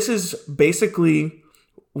 I mean, this is basically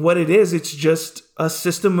what it is. It's just a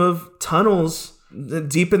system of tunnels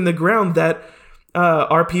deep in the ground that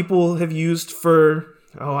our people have used for,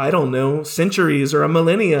 I don't know, centuries or a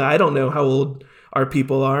millennia. I don't know how old our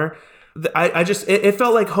people are. It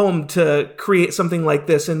felt like home to create something like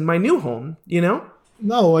this in my new home,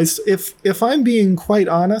 No, if I'm being quite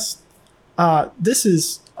honest, this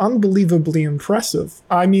is unbelievably impressive.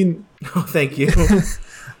 I mean... Oh, thank you.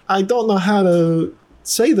 I don't know how to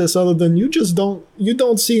say this other than you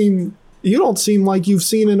don't seem like you've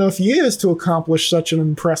seen enough years to accomplish such an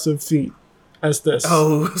impressive feat as this.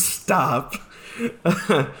 Oh, stop.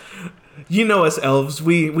 You know us elves,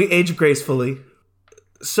 we age gracefully.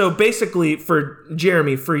 So basically, for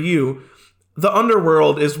Jeremy, for you, the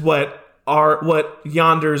underworld is what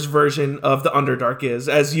Yonder's version of the Underdark is,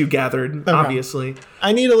 as you gathered, obviously.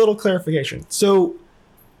 I need a little clarification. So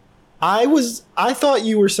I thought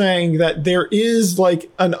you were saying that there is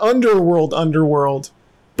like an underworld,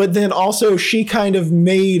 but then also she kind of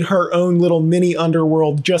made her own little mini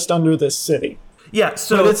underworld just under this city. Yeah,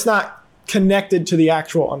 so but it's not connected to the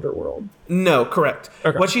actual underworld. No, correct.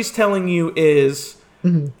 Okay. What she's telling you is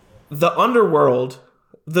the underworld,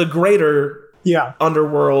 the greater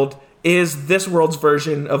underworld, is this world's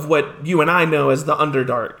version of what you and I know as the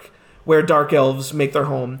Underdark, where dark elves make their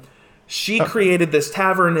home. She created this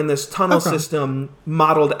tavern and this tunnel system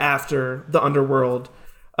modeled after the underworld.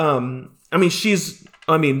 She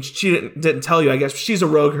didn't tell you, I guess. She's a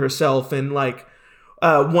rogue herself and like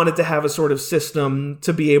wanted to have a sort of system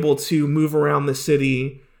to be able to move around the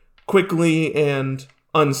city quickly and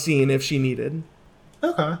unseen if she needed.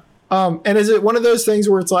 Okay. And is it one of those things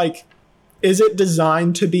where it's like, is it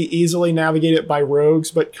designed to be easily navigated by rogues,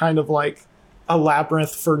 but kind of like a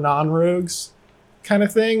labyrinth for non-rogues kind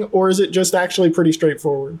of thing? Or is it just actually pretty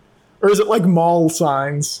straightforward? Or is it like mall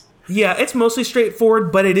signs? Yeah, it's mostly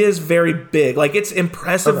straightforward, but it is very big. Like, it's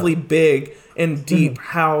impressively big and deep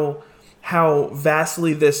how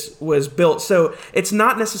vastly this was built. So it's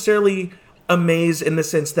not necessarily a maze in the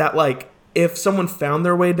sense that, like, if someone found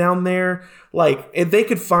their way down there, like, if they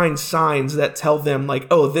could find signs that tell them, like,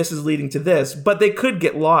 oh, this is leading to this, but they could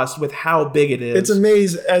get lost with how big it is. It's a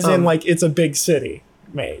maze as in, like, it's a big city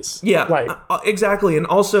maze. Yeah, right. Exactly. And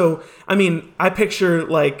also, I mean, I picture,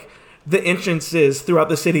 like, the entrances throughout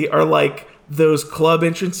the city are, like, those club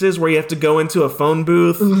entrances where you have to go into a phone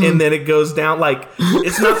booth and then it goes down. Like,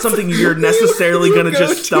 it's not something you're necessarily going to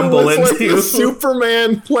just stumble into. Like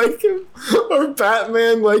Superman, like, or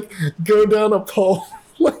Batman, like, go down a pole.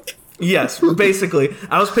 Like, yes, basically.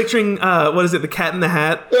 I was picturing, the Cat in the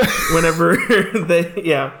Hat whenever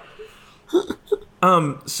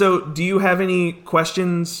so do you have any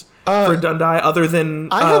questions for Dundai other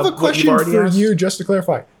than I have a question for asked? You, just to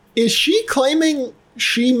clarify. Is she claiming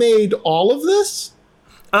she made all of this?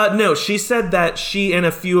 No, she said that she and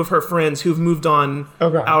a few of her friends who've moved on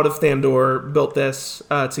out of Thandor built this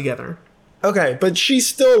together. Okay, but she's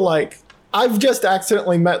still like, I've just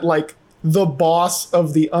accidentally met like the boss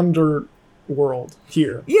of the underworld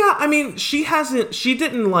here. Yeah, I mean, she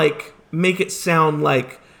didn't like make it sound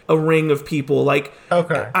like a ring of people. Like,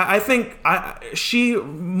 I think I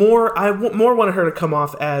more wanted her to come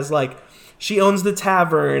off as like, she owns the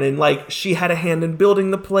tavern and like she had a hand in building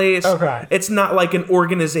the place. It's not like an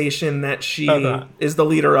organization that she is the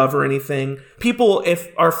leader of or anything. People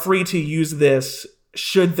are free to use this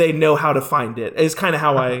should they know how to find it, is kind of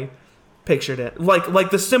how I pictured it. Like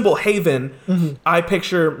the symbol haven, I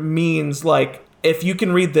picture means like, if you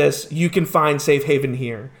can read this, you can find safe haven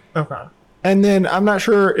here. Okay. And then I'm not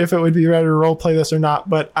sure if it would be ready to role play this or not,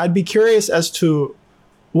 but I'd be curious as to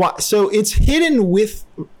why. So it's hidden with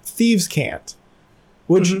Thieves' Cant,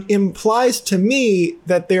 which implies to me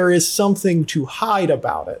that there is something to hide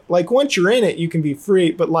about it. Like, once you're in it, you can be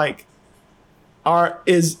free, but like,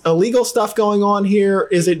 is illegal stuff going on here?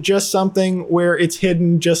 Is it just something where it's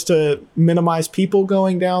hidden just to minimize people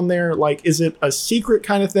going down there? Like, is it a secret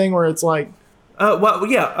kind of thing where it's like...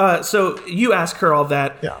 So you ask her all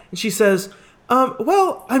that. Yeah. And she says,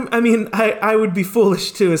 I would be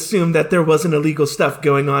foolish to assume that there wasn't illegal stuff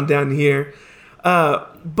going on down here.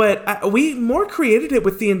 But we more created it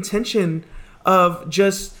with the intention of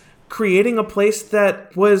just creating a place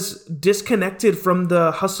that was disconnected from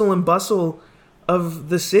the hustle and bustle of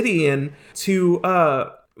the city, and to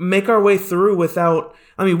make our way through without...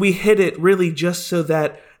 I mean, we hid it really just so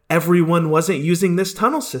that everyone wasn't using this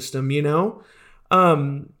tunnel system, you know?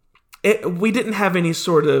 We didn't have any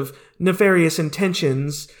sort of nefarious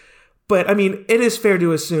intentions, but I mean, it is fair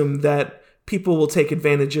to assume that people will take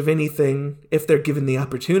advantage of anything if they're given the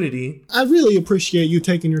opportunity. I really appreciate you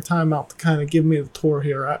taking your time out to kind of give me the tour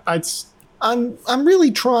here. I'm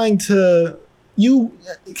really trying to... You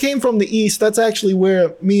came from the east. That's actually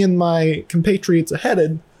where me and my compatriots are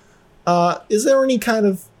headed. Is there any kind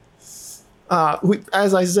of...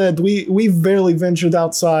 as I said, we've barely ventured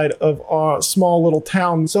outside of our small little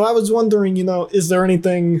town. So I was wondering, is there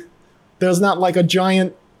anything... There's not like a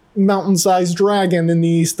giant mountain-sized dragon in the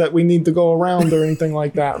east that we need to go around or anything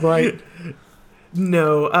like that, right?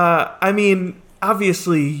 No. I mean,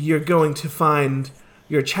 obviously, you're going to find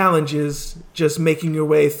your challenges just making your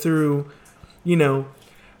way through,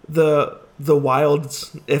 the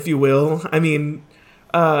wilds, if you will. I mean,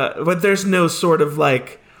 but there's no sort of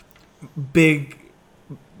like big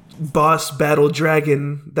boss battle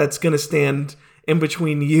dragon that's going to stand in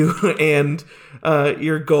between you and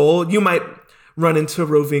your goal. You might run into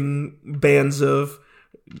roving bands of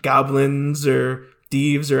goblins or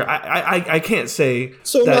thieves, or I can't say.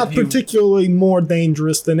 So not particularly more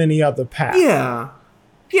dangerous than any other path.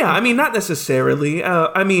 Yeah, I mean, not necessarily.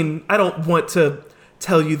 I mean, I don't want to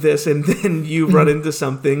tell you this and then you run into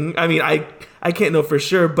something. I mean, I can't know for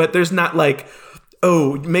sure, but there's not like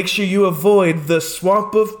Oh, make sure you avoid the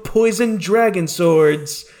swamp of poison dragon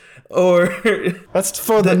swords. Or that's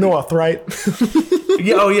for the north, right?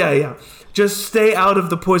 yeah. Just stay out of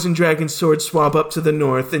the poison dragon sword swamp up to the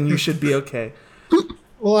north, and you should be okay.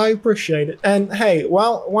 Well, I appreciate it. And hey,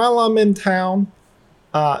 while I'm in town,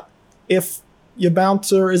 if your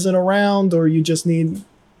bouncer isn't around or you just need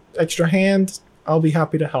extra hand, I'll be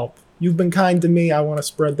happy to help. You've been kind to me. I want to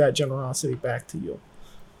spread that generosity back to you.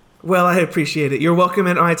 Well, I appreciate it. You're welcome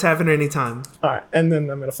at my tavern anytime. All right, and then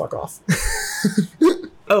I'm going to fuck off.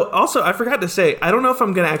 Oh, also, I forgot to say, I don't know if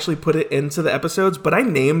I'm going to actually put it into the episodes, but I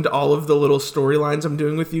named all of the little storylines I'm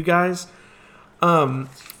doing with you guys.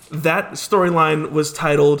 That storyline was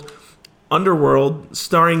titled Underworld,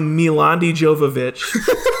 starring Milandi Jovovich.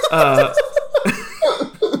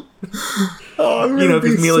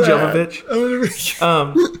 Because Mila Jovovich.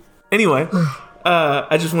 Anyway,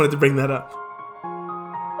 I just wanted to bring that up.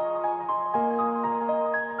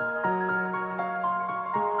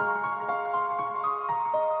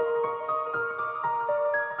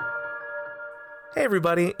 Hey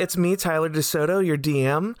everybody, it's me, Tyler DeSoto, your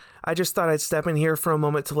DM. I just thought I'd step in here for a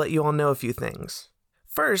moment to let you all know a few things.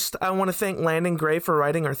 First, I want to thank Landon Gray for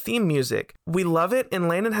writing our theme music. We love it, and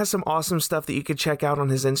Landon has some awesome stuff that you could check out on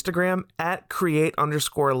his Instagram at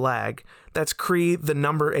create_lag. That's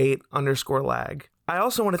 _8_lag. I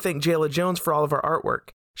also want to thank Jayla Jones for all of our artwork.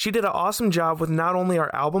 She did an awesome job with not only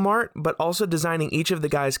our album art, but also designing each of the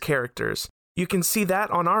guys' characters. You can see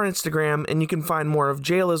that on our Instagram, and you can find more of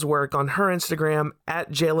Jayla's work on her Instagram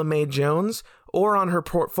at JaylaMadeJones or on her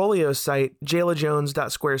portfolio site,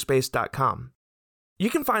 jaylajones.squarespace.com. You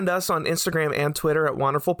can find us on Instagram and Twitter at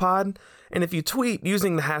WanderfulPod, and if you tweet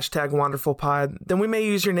using the hashtag WanderfulPod, then we may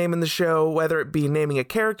use your name in the show, whether it be naming a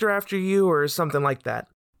character after you or something like that.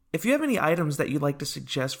 If you have any items that you'd like to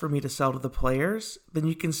suggest for me to sell to the players, then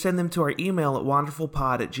you can send them to our email at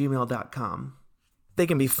wanderfulpod@gmail.com. They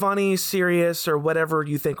can be funny, serious, or whatever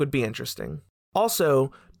you think would be interesting.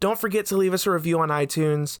 Also, don't forget to leave us a review on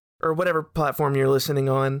iTunes or whatever platform you're listening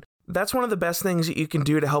on. That's one of the best things that you can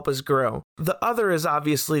do to help us grow. The other is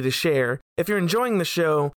obviously to share. If you're enjoying the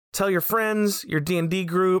show, tell your friends, your D&D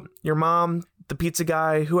group, your mom, the pizza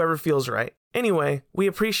guy, whoever feels right. Anyway, we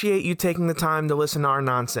appreciate you taking the time to listen to our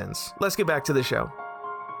nonsense. Let's get back to the show.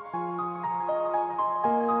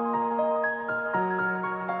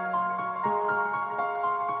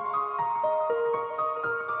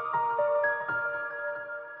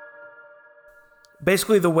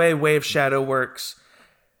 Basically, the way Wave Shadow works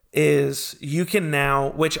is you can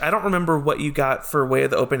now, which I don't remember what you got for Way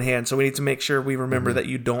of the Open Hand, so we need to make sure we remember that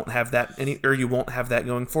you don't have that or you won't have that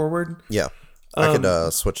going forward. Yeah, I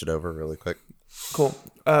could switch it over really quick. Cool.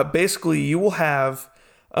 Basically, you will have,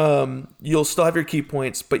 you'll still have your key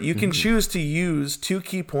points, but you can choose to use 2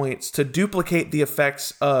 key points to duplicate the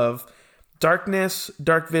effects of Darkness,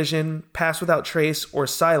 Dark Vision, Pass Without Trace, or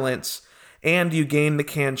Silence, and you gain the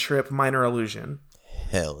cantrip Minor Illusion.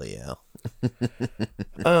 Hell yeah.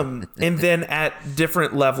 And then at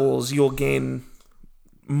different levels, you'll gain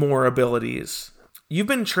more abilities. You've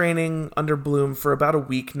been training under Bloom for about a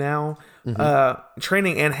week now.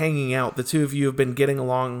 Training and hanging out. The two of you have been getting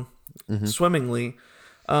along swimmingly.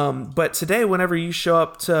 But today, whenever you show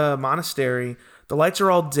up to Monastery, the lights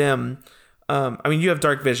are all dim. I mean, you have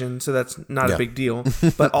dark vision, so that's not a big deal.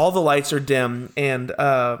 But all the lights are dim, and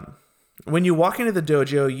when you walk into the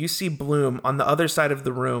dojo, you see Bloom on the other side of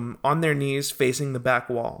the room, on their knees, facing the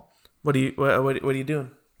back wall. What are you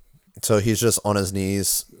doing? So he's just on his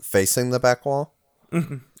knees, facing the back wall.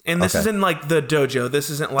 And this isn't like the dojo.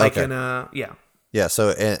 This isn't like Yeah.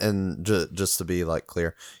 So and just to be like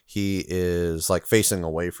clear, he is like facing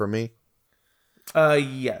away from me.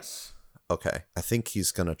 Yes. Okay. I think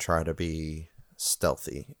he's gonna try to be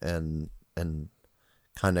stealthy and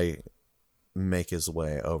kind of make his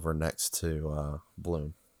way over next to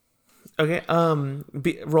Bloom. Okay.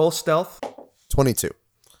 Roll stealth. 22.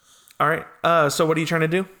 All right. So what are you trying to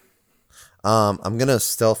do? I'm gonna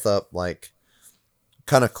stealth up like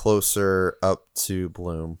kind of closer up to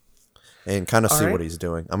Bloom and kind of see what he's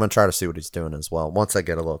doing. I'm gonna try to see what he's doing as well once I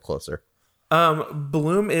get a little closer.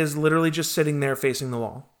 Bloom is literally just sitting there facing the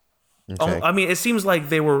wall. Okay. I mean, it seems like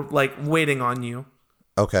they were like waiting on you.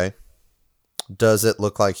 Okay. Does it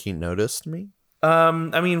look like he noticed me?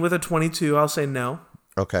 I mean, with a 22, I'll say no.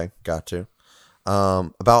 Okay, got you.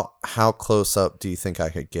 About how close up do you think I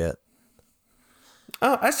could get?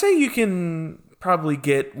 I say you can probably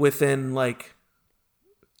get within like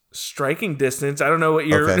striking distance. I don't know what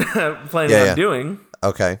you're planning on doing.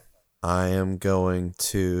 Okay. I am going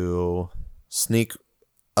to sneak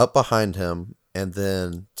up behind him and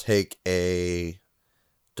then take a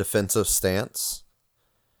defensive stance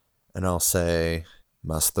And I'll say,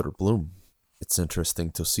 Master Bloom, it's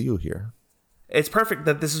interesting to see you here. It's perfect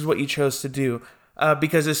that this is what you chose to do,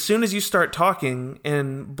 because as soon as you start talking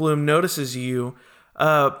and Bloom notices you,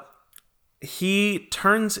 he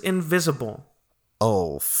turns invisible.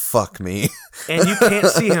 Oh, fuck me. And you can't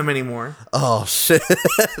see him anymore. Oh, shit.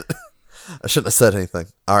 I shouldn't have said anything.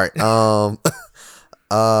 All right.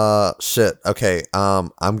 Shit. Okay.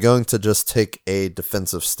 I'm going to just take a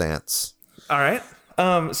defensive stance. All right.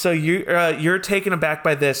 So you're taken aback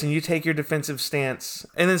by this, and you take your defensive stance,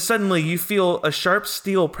 and then suddenly you feel a sharp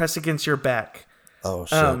steel press against your back. Oh,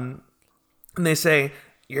 shit. And they say,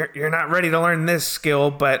 you're not ready to learn this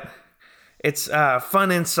skill, but it's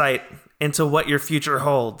fun insight into what your future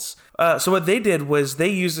holds. So what they did was they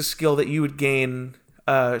used a skill that you would gain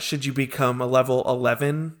should you become a level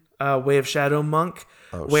 11 Way of Shadow monk,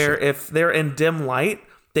 where shit. If they're in dim light,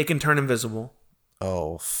 they can turn invisible.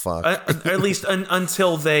 Oh, fuck. At least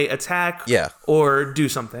until they attack or do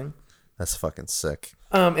something. That's fucking sick.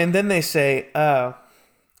 And then they say, well,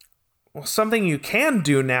 something you can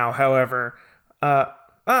do now, however,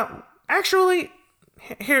 actually,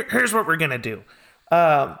 here's what we're going to do.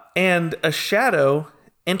 And a shadow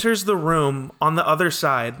enters the room on the other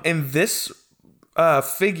side. And this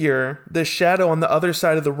figure, the shadow on the other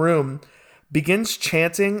side of the room, begins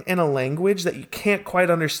chanting in a language that you can't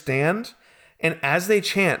quite understand. And as they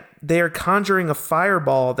chant, they are conjuring a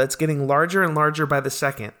fireball that's getting larger and larger by the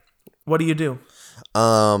second. What do you do?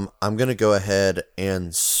 I'm going to go ahead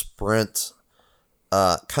and sprint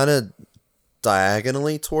kind of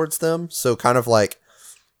diagonally towards them. So kind of like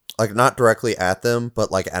not directly at them,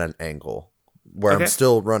 but like at an angle where I'm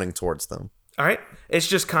still running towards them. All right. It's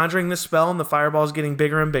just conjuring this spell, and the fireball is getting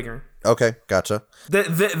bigger and bigger. Okay, gotcha.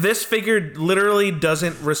 This figure literally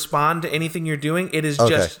doesn't respond to anything you're doing. It is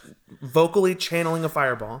just vocally channeling a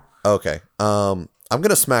fireball. Okay. I'm going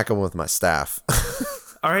to smack him with my staff.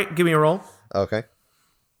 All right, give me a roll. Okay.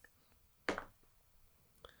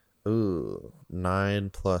 Ooh, 9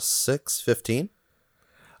 plus 6, 15.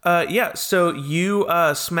 Yeah, so you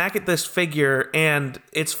smack at this figure, and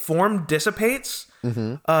its form dissipates,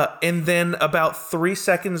 and then about 3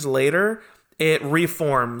 seconds later, it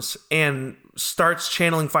reforms and starts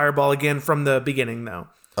channeling fireball again from the beginning, though.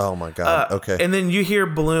 Oh my god, okay. And then you hear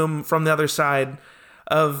Bloom from the other side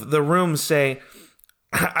of the room say,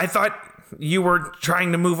 I thought you were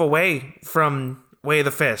trying to move away from Way of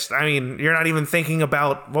the Fist. I mean, you're not even thinking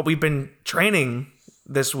about what we've been training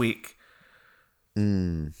this week.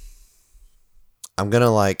 I'm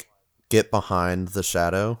gonna get behind the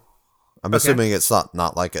shadow. I'm assuming it's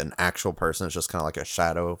not like an actual person. It's just kind of like a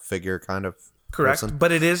shadow figure kind of correct person.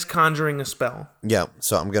 But it is conjuring a spell. Yeah,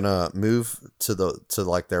 so I'm gonna move to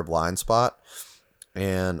their blind spot,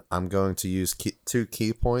 and I'm going to use 2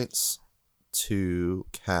 key points to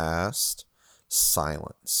cast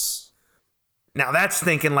Silence. Now that's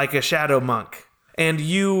thinking like a shadow monk. And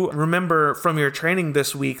you remember from your training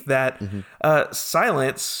this week that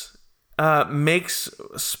Silence makes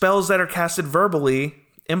spells that are casted verbally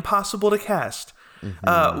impossible to cast.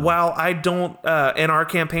 While I don't, in our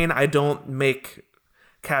campaign, I don't make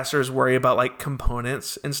casters worry about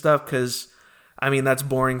components and stuff, because, I mean, that's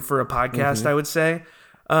boring for a podcast, I would say.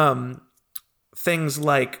 Things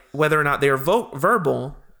like whether or not they are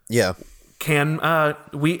verbal. Yeah.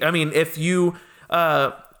 If you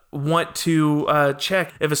want to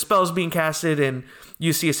check if a spell is being casted and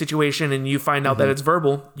you see a situation and you find out that it's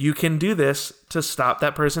verbal, you can do this to stop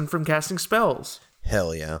that person from casting spells.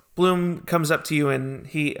 Hell yeah. Bloom comes up to you and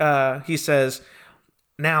he says,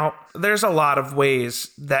 now there's a lot of ways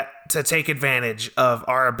to take advantage of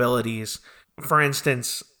our abilities. For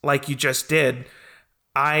instance, like you just did,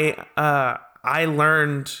 I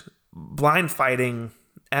learned blind fighting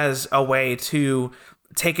as a way to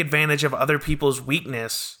take advantage of other people's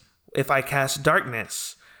weakness if I cast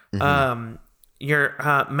darkness. Your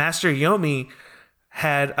Master Yomi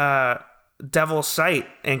had Devil's Sight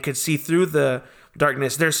and could see through the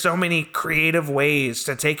darkness. There's so many creative ways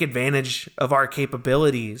to take advantage of our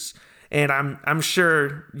capabilities, and I'm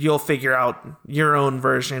sure you'll figure out your own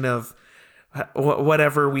version of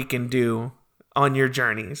whatever we can do on your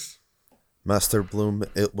journeys. Master Bloom,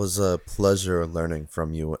 it was a pleasure learning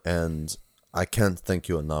from you, and I can't thank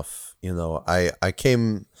you enough. I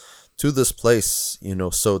came to this place,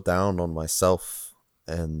 so down on myself,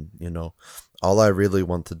 and, all I really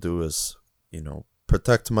want to do is,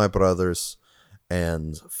 protect my brothers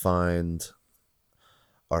and find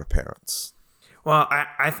our parents. Well,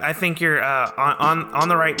 I think you're on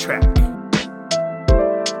the right track.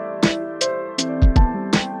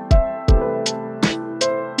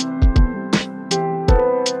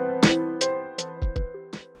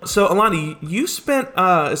 So, Alani, you spent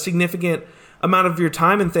a significant amount of your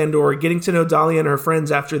time in Thandor getting to know Dahlia and her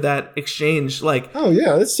friends after that exchange. Like, oh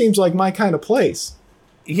yeah, this seems like my kind of place.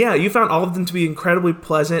 Yeah, you found all of them to be incredibly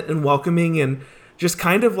pleasant and welcoming and just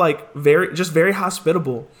kind of like very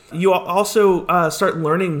hospitable. You also start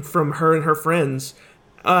learning from her and her friends.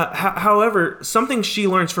 However, something she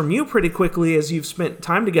learns from you pretty quickly as you've spent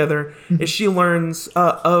time together is she learns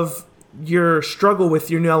of your struggle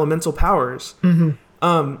with your new elemental powers.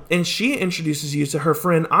 And she introduces you to her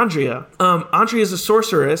friend Andrea. Andrea is a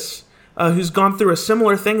sorceress who's gone through a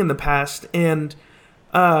similar thing in the past, and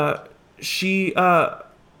Dundai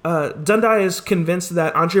is convinced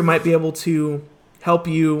that Andrea might be able to help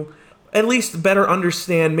you at least better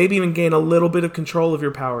understand, maybe even gain a little bit of control of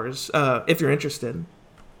your powers, if you're interested.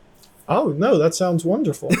 Oh, no, that sounds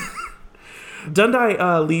wonderful.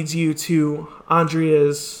 Dundai leads you to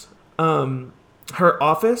Andrea's, her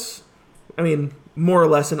office. I mean, more or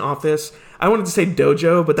less an office. I wanted to say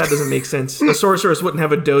dojo, but that doesn't make sense. A sorceress wouldn't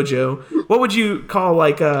have a dojo. What would you call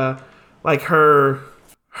like her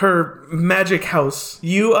magic house?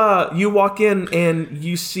 You walk in and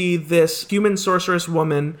you see this human sorceress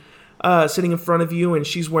woman sitting in front of you, and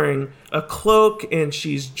she's wearing a cloak and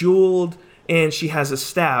she's jeweled and she has a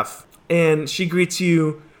staff, and she greets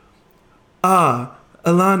you.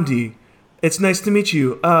 Alandi, it's nice to meet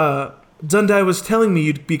you. Dundai was telling me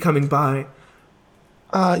you'd be coming by.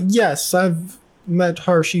 Yes, I've met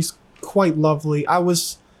her. She's quite lovely. I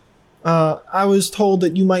was told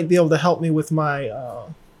that you might be able to help me with my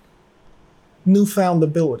newfound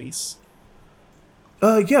abilities.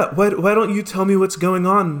 Yeah. Why don't you tell me what's going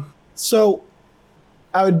on? So,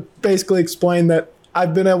 I would basically explain that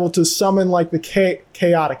I've been able to summon like the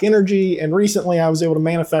chaotic energy, and recently I was able to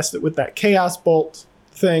manifest it with that chaos bolt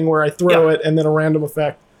thing where I throw it and then a random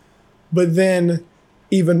effect. But then,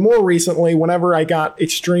 even more recently, whenever I got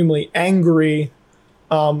extremely angry,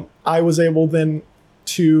 I was able then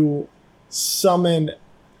to summon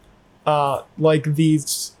like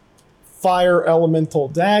these fire elemental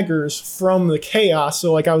daggers from the chaos.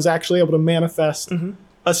 So like I was actually able to manifest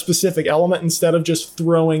a specific element instead of just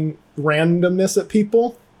throwing randomness at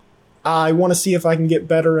people. I want to see if I can get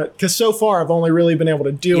better at, because so far I've only really been able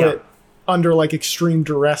to do it under like extreme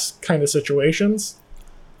duress kind of situations.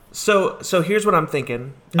 So here's what I'm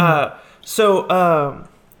thinking. I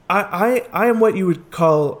am what you would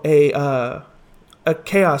call a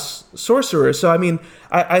chaos sorcerer. So I mean,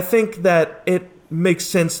 I think that it makes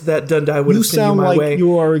sense that Dundai would have sent you my way. You sound like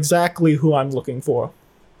you are exactly who I'm looking for.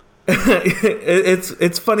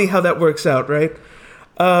 It's funny how that works out, right?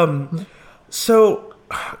 So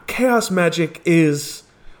chaos magic is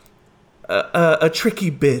a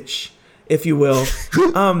tricky bitch, if you will.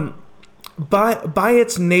 By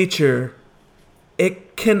its nature,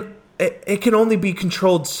 it can only be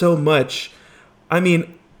controlled so much. I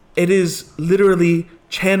mean, it is literally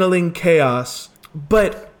channeling chaos.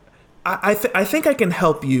 But I think I can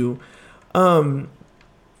help you.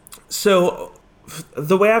 So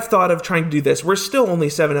the way I've thought of trying to do this, we're still only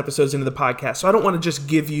 7 episodes into the podcast, so I don't want to just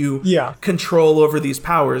give you control over these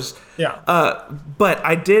powers. But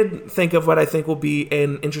I did think of what I think will be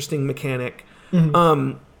an interesting mechanic.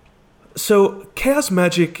 So chaos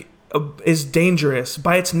magic is dangerous.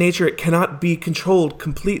 By its nature, it cannot be controlled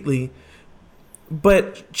completely.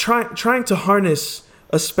 But trying to harness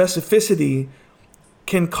a specificity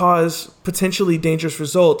can cause potentially dangerous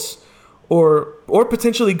results, or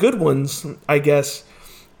potentially good ones, I guess.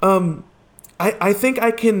 I think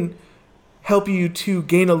I can help you to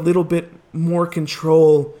gain a little bit more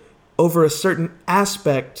control over a certain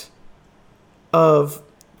aspect of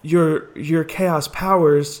your chaos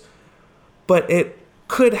powers, but it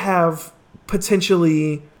could have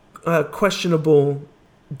potentially questionable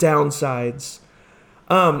downsides.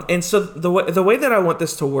 And so the way that I want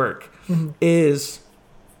this to work is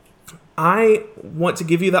I want to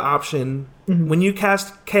give you the option when you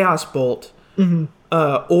cast Chaos Bolt,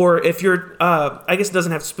 or if you're, I guess it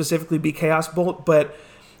doesn't have to specifically be Chaos Bolt, but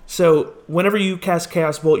so whenever you cast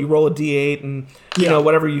Chaos Bolt, you roll a D8, and you know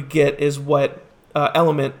whatever you get is what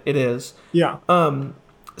element it is.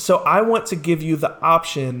 So I want to give you the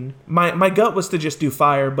option. My gut was to just do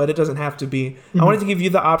fire, but it doesn't have to be. I wanted to give you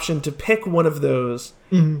the option to pick one of those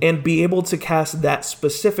and be able to cast that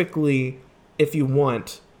specifically if you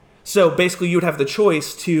want. So basically you would have the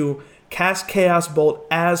choice to cast Chaos Bolt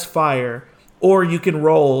as fire, or you can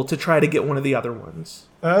roll to try to get one of the other ones.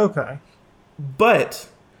 Okay. But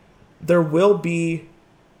there will be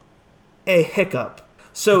a hiccup.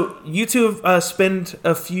 So you two spend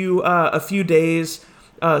a few days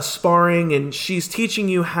sparring, and she's teaching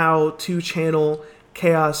you how to channel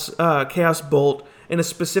chaos bolt in a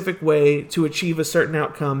specific way to achieve a certain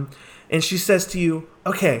outcome, and she says to you,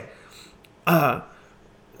 "Okay,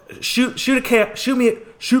 shoot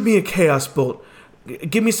me a chaos bolt.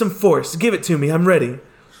 Give me some force. Give it to me. I'm ready."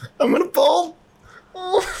 I'm gonna bolt.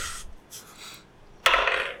 Oh.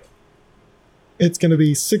 It's gonna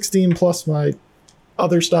be 16 plus my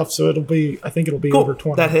other stuff, so I think it'll be cool. over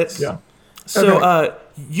 20. That hits. Yeah. So Okay.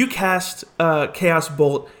 you cast chaos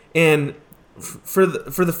bolt, and for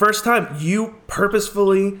the first time, you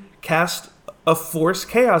purposefully cast a force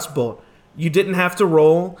chaos bolt. You didn't have to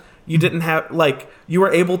roll. You didn't have you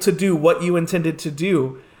were able to do what you intended to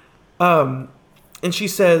do. And she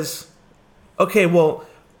says, "Okay, well,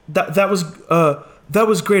 that was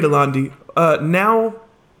great, Alandi. Now,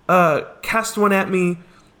 cast one at me,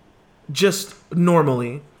 just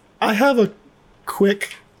normally." I have a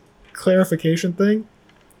quick clarification thing.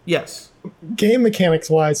 Yes. Game mechanics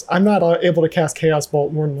wise, I'm not able to cast Chaos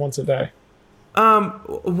Bolt more than once a day.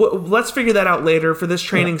 Let's figure that out later. For this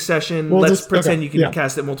training session, let's pretend you can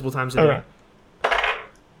cast it multiple times a day. Okay.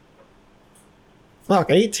 Fuck,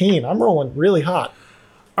 18. I'm rolling really hot.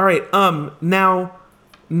 All right. Now,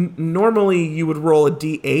 normally you would roll a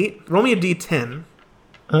d8. Roll me a d10.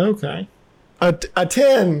 Okay. A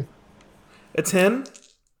 10. A 10?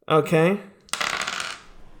 Okay.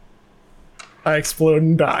 I explode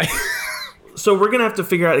and die. So we're going to have to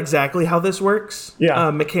figure out exactly how this works,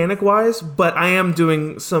 mechanic-wise, but I am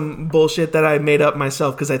doing some bullshit that I made up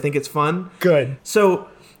myself because I think it's fun. Good. So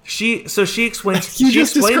she explains... You she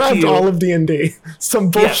just explained described to you, all of D&D.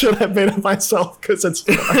 Some bullshit I made up myself because it's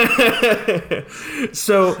fun.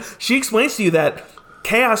 So she explains to you that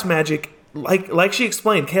chaos magic, like she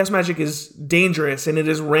explained, chaos magic is dangerous and it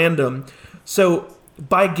is random. So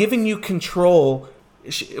by giving you control,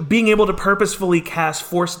 being able to purposefully cast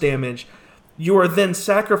force damage, you are then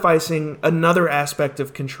sacrificing another aspect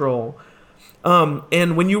of control.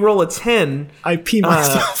 And when you roll a 10... I pee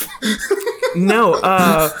myself. No.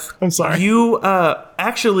 I'm sorry. You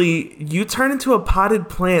you turn into a potted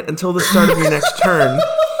plant until the start of your next turn.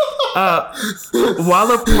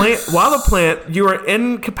 While a plant, you are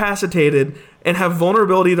incapacitated and have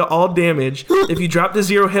vulnerability to all damage. If you drop to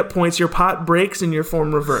 0 hit points, your pot breaks and your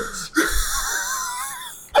form reverts.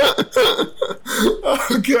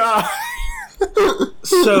 Oh, God.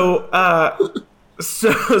 So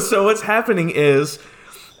what's happening is,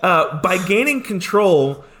 by gaining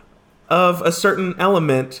control of a certain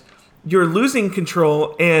element, you're losing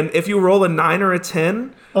control, and if you roll a 9 or a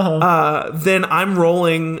 10, then I'm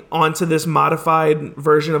rolling onto this modified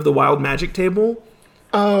version of the wild magic table.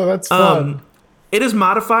 Oh, that's fun. It is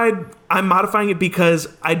modified. I'm modifying it because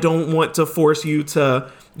I don't want to force you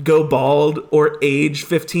to go bald or age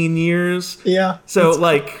 15 years. Yeah. So,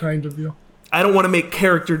 kind of you. I don't want to make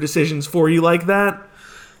character decisions for you like that.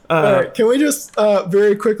 All right, can we just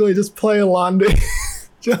very quickly just play Alandi?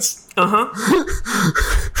 Just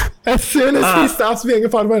as soon as he stops being a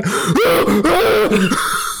fun man,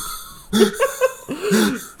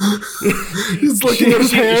 he's looking at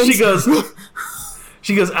his hands.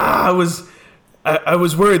 She goes. I was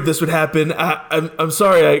worried this would happen. I'm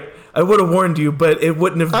sorry. I would have warned you, but it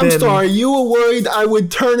wouldn't have been. I'm sorry. You were worried I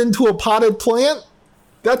would turn into a potted plant?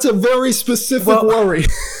 That's a very specific worry.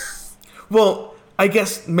 Well, I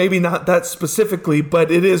guess maybe not that specifically,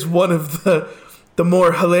 but it is one of the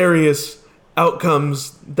more hilarious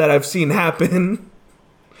outcomes that I've seen happen.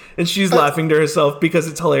 And she's laughing to herself because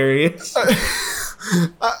it's hilarious.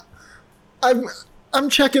 I'm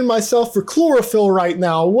checking myself for chlorophyll right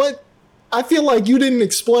now. What? I feel like you didn't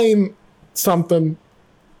explain something,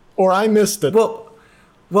 or I missed it.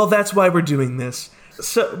 Well, that's why we're doing this.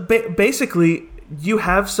 So basically, you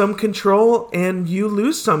have some control and you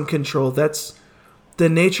lose some control. That's the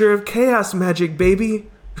nature of chaos magic, baby.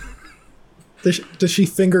 Does she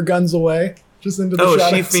finger guns away? Just into the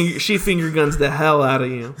shadows? She finger guns the hell out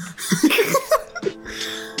of you.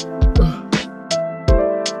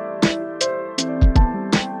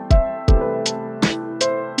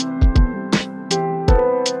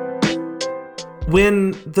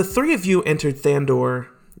 When the three of you entered Thandor,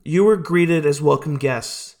 you were greeted as welcome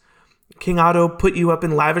guests. King Otto put you up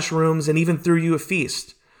in lavish rooms and even threw you a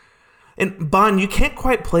feast. And Bon, you can't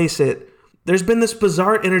quite place it. There's been this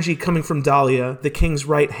bizarre energy coming from Dahlia, the king's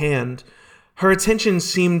right hand. Her attention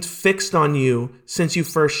seemed fixed on you since you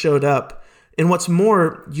first showed up. And what's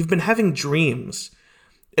more, you've been having dreams.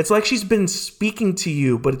 It's like she's been speaking to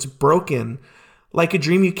you, but it's broken. Like a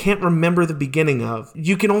dream you can't remember the beginning of.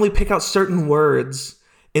 You can only pick out certain words.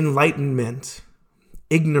 Enlightenment.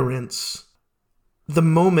 Ignorance. The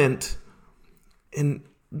moment. And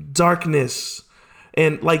darkness.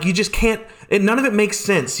 and like you just can't. None of it makes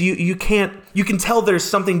sense. You can't. You can tell there's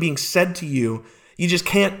something being said to you. You just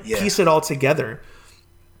can't piece it all together.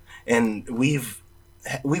 And we've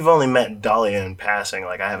only met Dahlia in passing.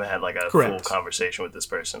 Like I haven't had like a full conversation with this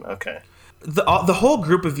person. Okay. The whole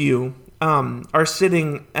group of you are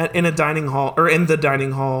sitting in a dining hall, or in the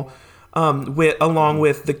dining hall, along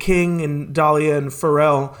with the king and Dahlia and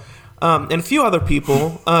Pharrell, and a few other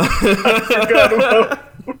people. I forgot about.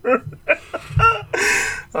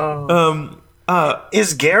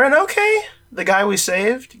 Is Garen okay? The guy we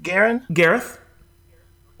saved, Garen? Gareth?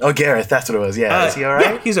 Oh, Gareth, that's what it was. Yeah, is he all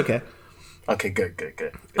right? Yeah, he's okay. Okay, good.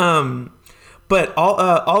 But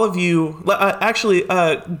all of you, actually,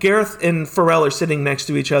 Gareth and Pharrell are sitting next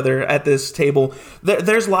to each other at this table.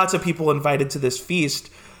 There's lots of people invited to this feast,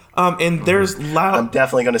 and there's loud. I'm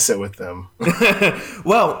definitely going to sit with them.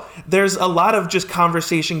 Well, there's a lot of just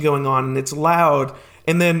conversation going on, and it's loud.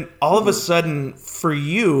 And then all of a sudden, for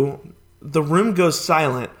you, the room goes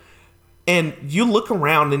silent, and you look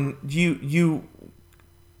around, and you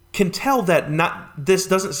can tell that this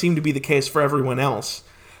doesn't seem to be the case for everyone else.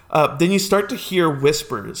 Then you start to hear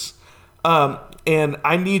whispers, and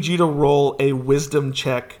I need you to roll a wisdom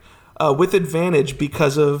check with advantage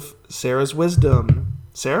because of Sarah's wisdom.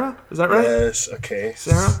 Sarah, is that right? Yes. Okay.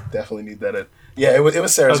 Sarah, definitely need that. It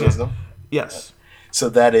was Sarah's wisdom. Yes. So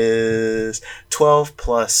that is 12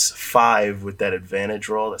 plus 5 with that advantage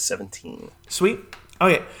roll. That's 17. Sweet.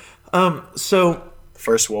 Okay. So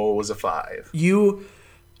first roll was a 5.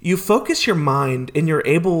 You focus your mind, and you're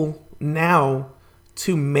able now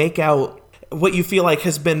to make out what you feel like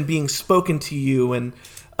has been being spoken to you, and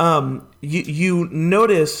you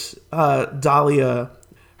notice Dahlia.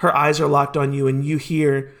 Her eyes are locked on you, and you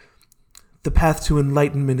hear, "The path to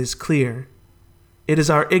enlightenment is clear. It is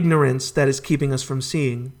our ignorance that is keeping us from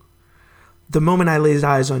seeing. The moment I laid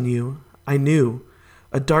eyes on you, I knew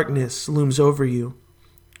a darkness looms over you.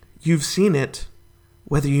 You've seen it.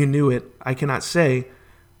 Whether you knew it, I cannot say,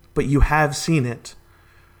 but you have seen it.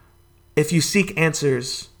 If you seek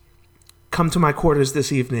answers, come to my quarters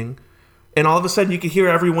this evening." And all of a sudden you can hear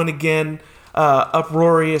everyone again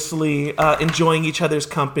uproariously enjoying each other's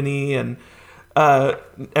company, and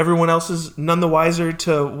everyone else is none the wiser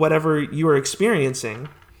to whatever you are experiencing.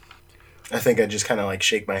 I think I just kind of like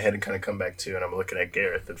shake my head and kind of come back to, and I'm looking at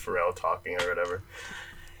Gareth and Pharrell talking or whatever.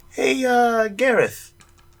 Hey, Gareth.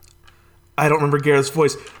 I don't remember Gareth's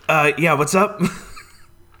voice. Yeah, what's up?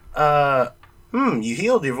 You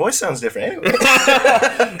healed. Your voice sounds different anyway.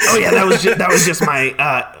 Oh yeah, that was just my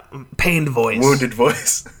pained voice. Wounded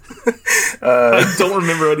voice. I don't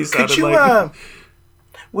remember what he sounded like.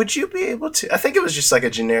 Would you be able to? I think it was just like a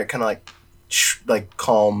generic kind of like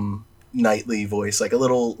calm, knightly voice, like a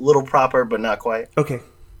little proper, but not quite. Okay.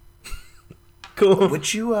 Cool.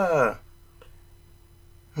 Would you?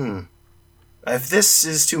 If this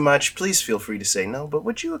is too much, please feel free to say no. But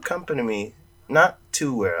would you accompany me? Not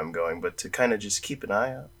to where I'm going, but to kind of just keep an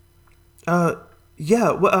eye out.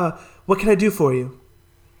 Yeah. What can I do for you?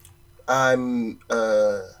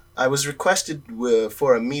 I was requested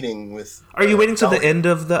for a meeting with. Are you waiting till the end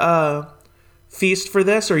of the feast for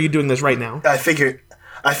this, or are you doing this right now? I figure,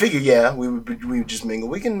 yeah, we would just mingle.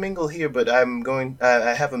 We can mingle here, but I'm going.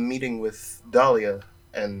 I have a meeting with Dahlia,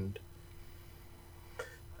 and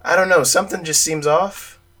I don't know. Something just seems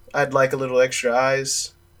off. I'd like a little extra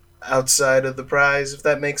eyes outside of the prize, if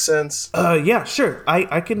that makes sense. Yeah, sure.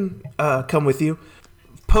 I can come with you.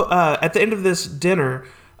 At the end of this dinner,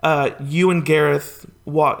 you and Gareth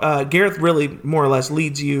walk. Gareth really more or less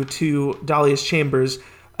leads you to Dahlia's chambers.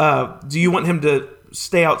 Do you want him to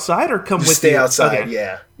stay outside or come with you? Stay outside, okay.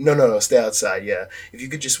 Yeah. No, stay outside, yeah. If you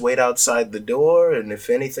could just wait outside the door, and if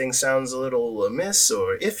anything sounds a little amiss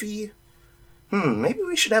or iffy, maybe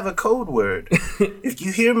we should have a code word. If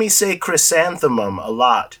you hear me say chrysanthemum a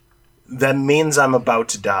lot, that means I'm about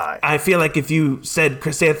to die. I feel like if you said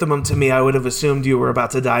chrysanthemum to me, I would have assumed you were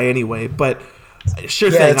about to die anyway, but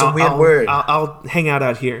sure thing. It's a weird word. I'll hang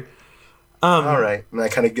out here. All right. And I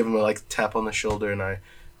kind of give him a tap on the shoulder, and I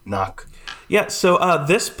knock. Yeah, so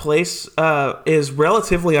this place is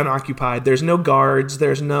relatively unoccupied. There's no guards.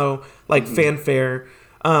 There's no fanfare.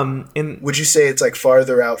 And would you say it's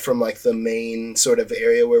farther out from the main sort of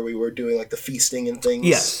area where we were doing the feasting and things?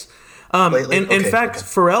 Yes. In fact,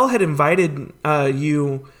 Pharrell had invited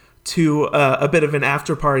you to a bit of an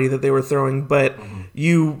after party that they were throwing, but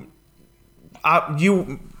you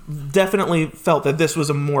definitely felt that this was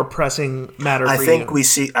a more pressing matter for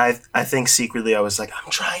you. I think secretly I was like,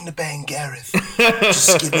 I'm trying to bang Gareth.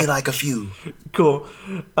 Just give me a few. Cool.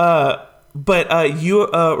 But you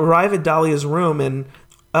arrive at Dahlia's room, and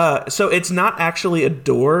so it's not actually a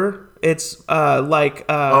door It's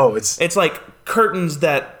it's like curtains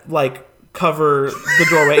that like cover the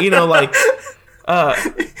doorway. You know, like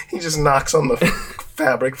he just knocks on the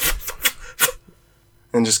fabric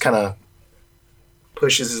and just kind of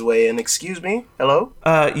pushes his way in. Excuse me, hello.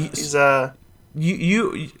 He's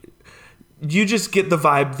you just get the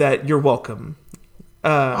vibe that you're welcome.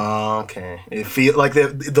 Okay. It feel like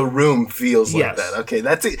the room feels like that. Okay,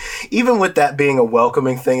 that's it. Even with that being a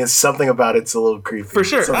welcoming thing, is something about it's a little creepy. For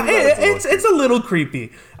sure, it's a little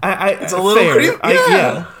creepy. It's a little creepy.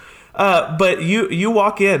 Yeah. But you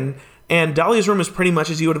walk in, and Dahlia's room is pretty much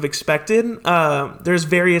as you would have expected. There's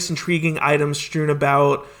various intriguing items strewn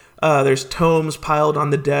about. There's tomes piled on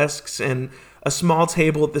the desks, and a small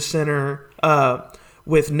table at the center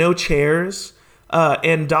with no chairs.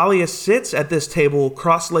 And Dahlia sits at this table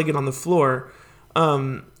cross-legged on the floor,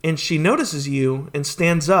 and she notices you and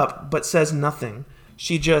stands up but says nothing.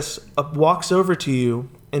 She just walks over to you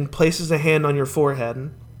and places a hand on your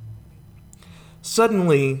forehead.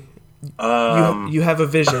 Suddenly, you have a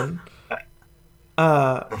vision.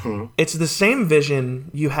 It's the same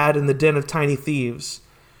vision you had in the Den of Tiny Thieves.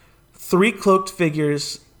 3 cloaked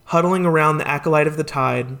figures huddling around the Acolyte of the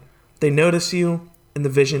Tide. They notice you, and the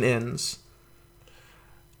vision ends.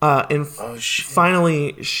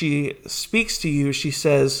 Finally, she speaks to you. She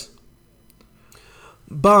says,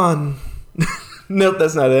 Bon. Nope,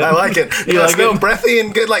 that's not it. I like it. Yes, like breathy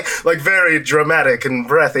and good, like very dramatic and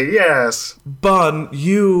breathy, yes. Bon,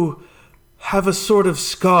 you have a sort of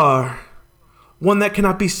scar. One that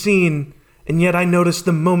cannot be seen, and yet I noticed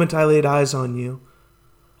the moment I laid eyes on you.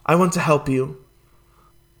 I want to help you.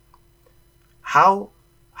 How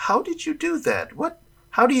did you do that?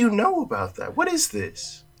 How do you know about that? What is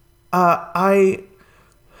this?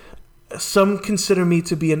 Some consider me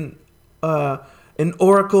to be an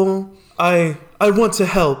oracle. I want to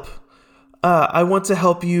help. I want to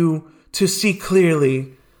help you to see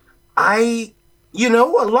clearly. A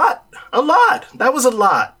lot. That was a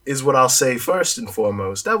lot, is what I'll say first and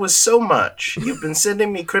foremost. That was so much. You've been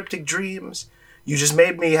sending me cryptic dreams. You just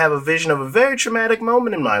made me have a vision of a very traumatic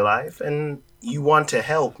moment in my life, and you want to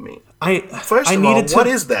help me. What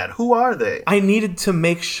is that? Who are they? I needed to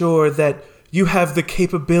make sure that you have the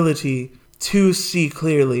capability to see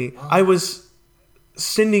clearly. I was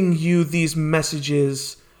sending you these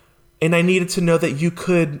messages, and I needed to know that you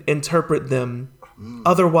could interpret them.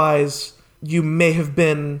 Otherwise, you may have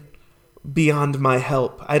been beyond my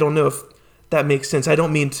help. I don't know if that makes sense. I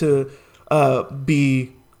don't mean to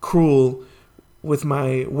be cruel with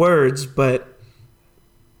my words, but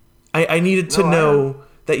I needed to know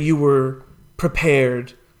that you were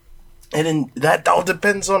prepared. And that all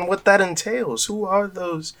depends on what that entails. Who are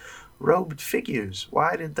those robed figures?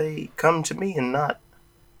 Why did they come to me and not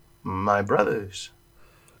my brothers?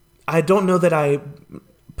 I don't know that I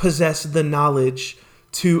possess the knowledge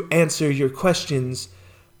to answer your questions,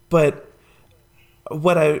 but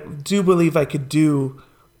what I do believe I could do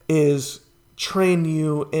is train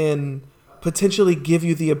you and potentially give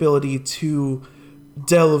you the ability to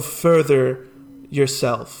delve further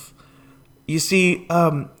yourself. You see,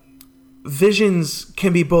 visions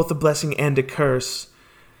can be both a blessing and a curse.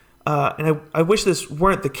 And I wish this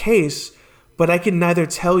weren't the case, but I can neither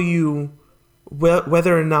tell you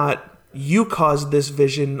whether or not you caused this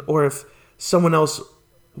vision or if someone else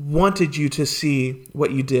wanted you to see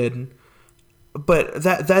what you did. But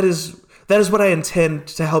that is what I intend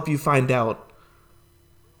to help you find out.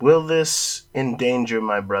 Will this endanger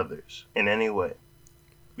my brothers in any way?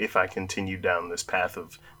 If I continue down this path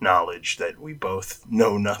of knowledge that we both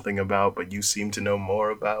know nothing about, but you seem to know more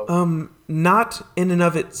about? Not in and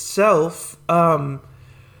of itself.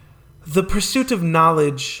 The pursuit of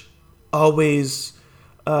knowledge always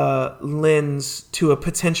lends to a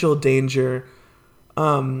potential danger.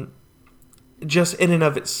 Just in and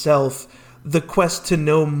of itself, the quest to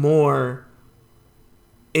know more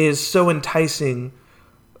is so enticing.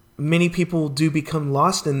 Many people do become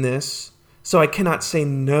lost in this, so I cannot say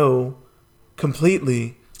no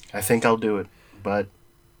completely. I think I'll do it, but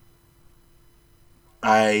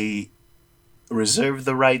I reserve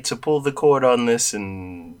the right to pull the cord on this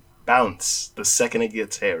and bounce the second it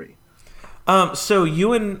gets hairy. So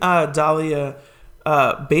you and Dahlia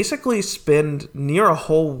basically spend near a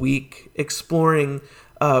whole week exploring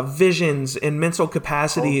visions and mental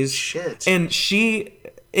capacities. Oh, shit. And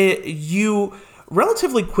you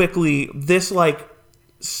relatively quickly, this like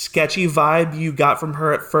sketchy vibe you got from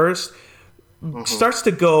her at first starts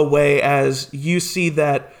to go away as you see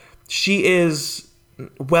that she is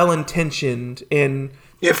well-intentioned and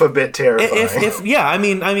if a bit terrifying. I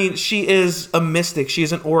mean she is a mystic, she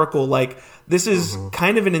is an oracle. Like, this is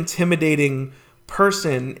kind of an intimidating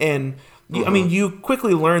person, and I mean, you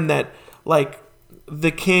quickly learn that like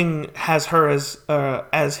the king has her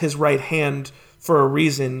as his right hand for a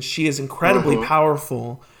reason. She is incredibly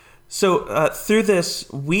powerful. So through this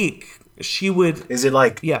week, she would. Is it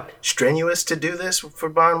like strenuous to do this for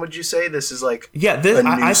Bond? Would you say this is like this, a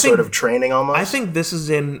new sort of training almost? I think this is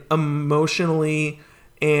an emotionally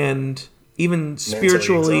and even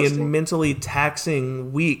spiritually and mentally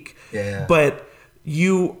taxing week. Yeah. But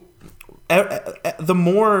the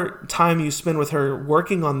more time you spend with her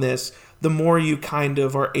working on this, the more you kind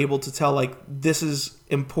of are able to tell, like, this is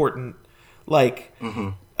important. Like,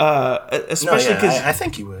 especially because I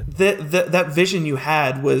think you would. That vision you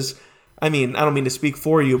had was, I mean, I don't mean to speak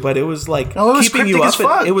for you, but it was like keeping you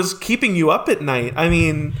up. It was keeping you up at night. I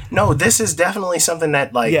mean, no, this is definitely something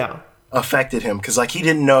that like affected him, because like he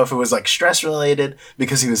didn't know if it was like stress related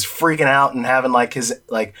because he was freaking out and having like his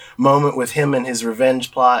like moment with him and his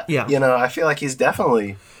revenge plot. Yeah, you know, I feel like he's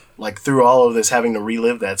definitely like through all of this having to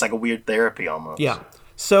relive that. It's like a weird therapy almost. Yeah.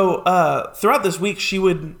 So throughout this week, she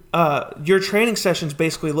would your training sessions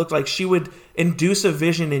basically looked like she would induce a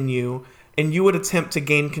vision in you, and you would attempt to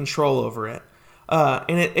gain control over it.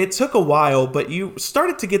 And it took a while, but you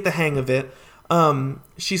started to get the hang of it.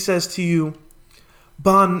 She says to you,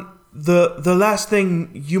 Bon, the last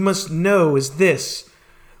thing you must know is this.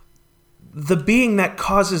 The being that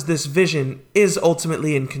causes this vision is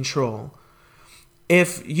ultimately in control.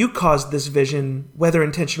 If you caused this vision, whether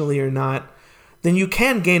intentionally or not, then you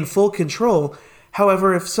can gain full control.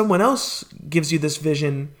 However, if someone else gives you this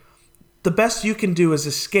vision, the best you can do is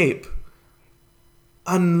escape.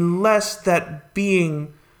 Unless that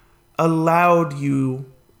being allowed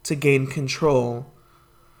you to gain control.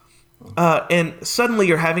 And suddenly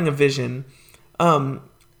you're having a vision.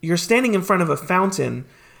 You're standing in front of a fountain,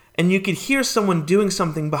 and you could hear someone doing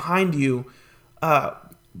something behind you,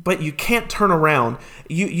 but you can't turn around.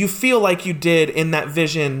 You feel like you did in that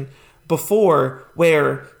vision before,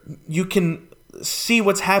 where you can see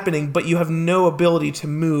what's happening, but you have no ability to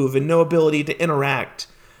move and no ability to interact.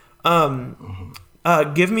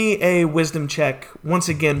 Give me a wisdom check, once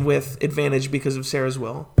again with advantage because of Sarah's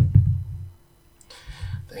will.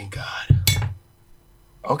 Thank God.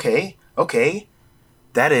 Okay.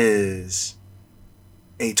 That is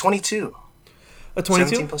a 22. A 22?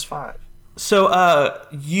 17 plus 5. So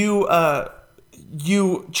you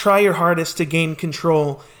try your hardest to gain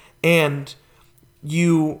control, and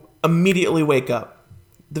you immediately wake up.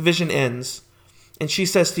 The vision ends, and she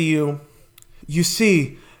says to you, you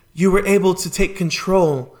see, you were able to take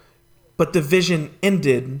control, but the vision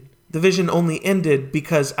ended. The vision only ended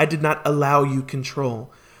because I did not allow you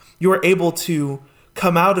control. You were able to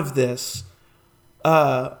come out of this.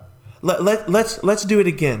 Let's do it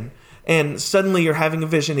again. And suddenly you're having a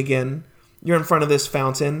vision again. You're in front of this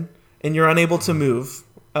fountain, and you're unable to move.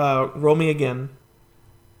 Roll me again.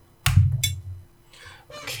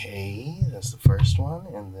 Okay, that's the first one,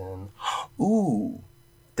 and then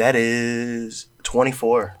that is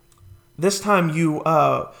 24. This time you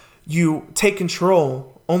take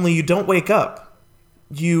control, only you don't wake up.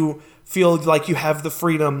 You feel like you have the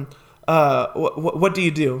freedom. What do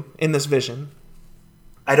you do in this vision?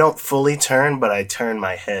 I don't fully turn, but I turn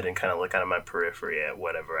my head and kind of look out of my periphery at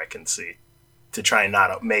whatever I can see to try and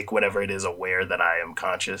not make whatever it is aware that I am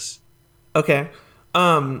conscious. Okay.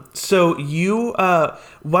 So you,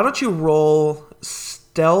 why don't you roll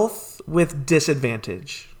stealth with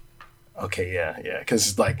disadvantage? Okay, yeah,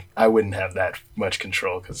 because, like, I wouldn't have that much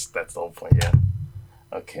control, because that's the whole point, yeah.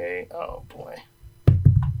 Okay, oh, boy.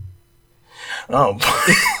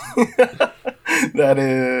 That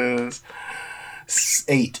is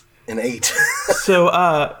 8. An 8.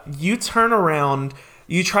 So, you turn around,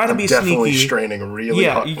 you try to be definitely sneaky. Straining really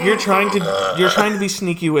hard. Yeah, you're trying to be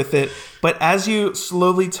sneaky with it, but as you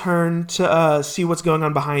slowly turn to see what's going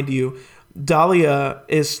on behind you, Dahlia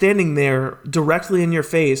is standing there directly in your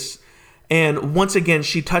face. And once again,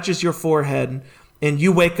 she touches your forehead, and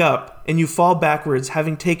you wake up, and you fall backwards,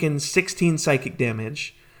 having taken 16 psychic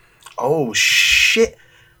damage. Oh, shit.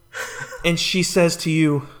 And she says to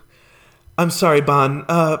you, I'm sorry, Bon.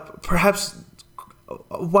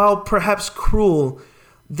 While perhaps cruel,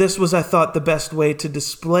 this was, I thought, the best way to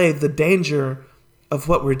display the danger of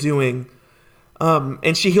what we're doing.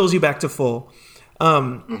 And she heals you back to full.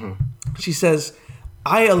 She says,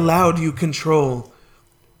 I allowed you control,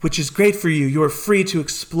 which is great for you. You're free to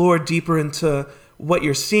explore deeper into what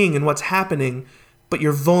you're seeing and what's happening, but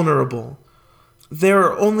you're vulnerable. There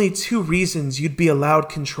are only 2 reasons you'd be allowed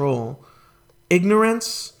control: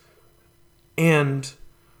 ignorance and,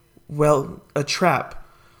 well, a trap.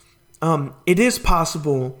 It is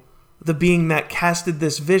possible the being that casted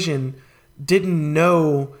this vision didn't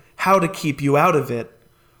know how to keep you out of it,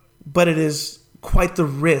 but it is quite the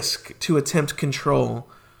risk to attempt control.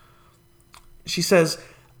 She says,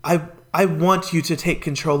 I want you to take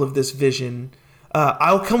control of this vision.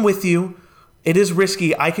 I'll come with you. It is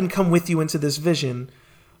risky. I can come with you into this vision.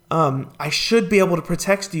 I should be able to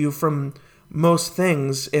protect you from most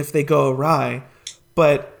things if they go awry,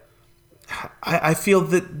 but I feel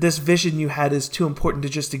that this vision you had is too important to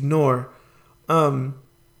just ignore.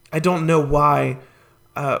 I don't know why.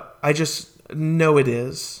 I just know it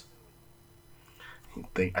is.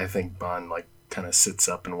 I think Bond like kind of sits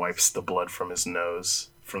up and wipes the blood from his nose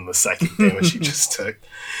from the psychic damage he just took,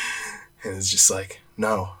 and is just like,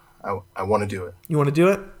 no, I want to do it. You want to do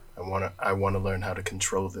it? I want to learn how to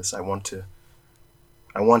control this. I want to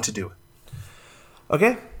do it.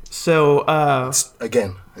 Okay. So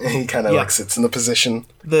again, he kind of like sits in the position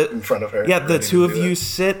in front of her. Yeah, the two of you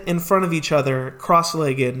sit in front of each other,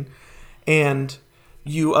 cross-legged, and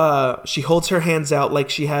she holds her hands out like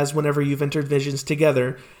she has whenever you've entered visions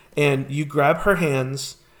together, and you grab her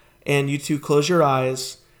hands, and you two close your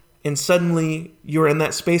eyes, and suddenly you're in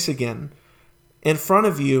that space again. In front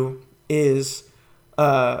of you is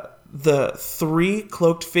the three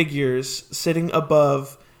cloaked figures sitting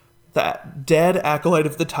above that dead acolyte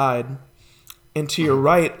of the tide, and to your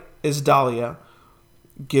right is Dahlia.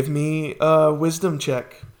 Give me a wisdom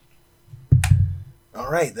check. All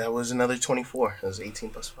right, that was another 24. That was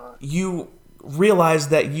 18 plus 5. You realize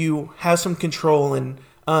that you have some control, and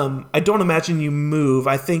I don't imagine you move.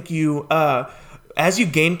 I think you, as you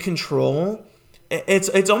gain control,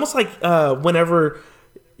 it's almost like whenever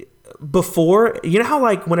before, you know how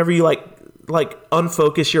like whenever you like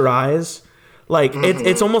unfocus your eyes. Like,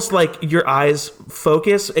 it's almost like your eyes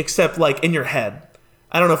focus, except, like, in your head.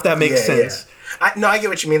 I don't know if that makes sense. Yeah. I get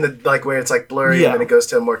what you mean, like, where it's, like, blurry and then it goes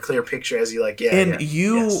to a more clear picture as you, like,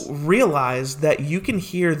 realize that you can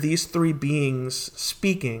hear these three beings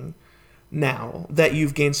speaking now that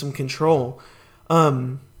you've gained some control.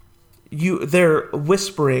 They're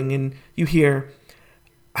whispering, and you hear,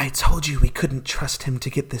 I told you we couldn't trust him to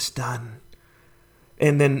get this done.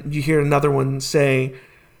 And then you hear another one say,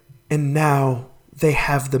 and now they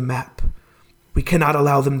have the map. We cannot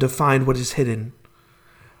allow them to find what is hidden.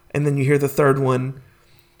 And then you hear the third one.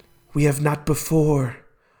 We have not before,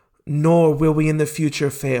 nor will we in the future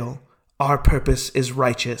fail. Our purpose is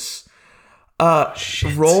righteous.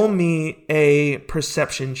 Roll me a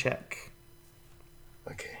perception check.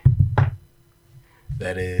 Okay.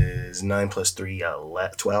 That is 9 plus 3,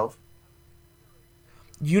 12.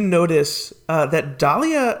 You notice that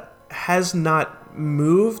Dahlia has not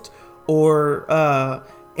moved or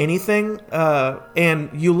anything, and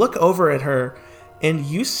you look over at her and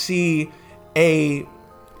you see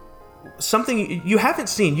something you haven't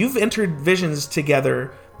seen. You've entered visions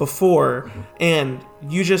together before, and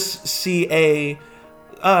you just see a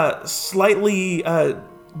slightly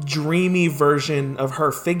dreamy version of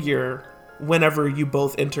her figure whenever you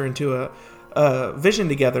both enter into a vision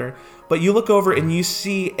together. But you look over and you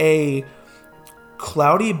see a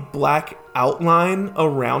cloudy black outline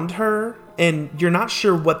around her, and you're not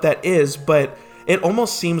sure what that is, but it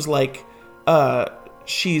almost seems like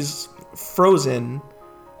she's frozen.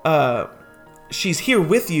 She's here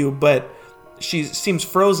with you, but she seems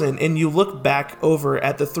frozen, and you look back over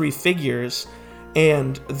at the three figures,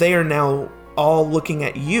 and they are now all looking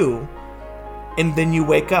at you, and then you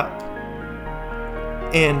wake up,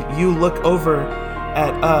 and you look over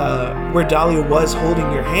at where Dahlia was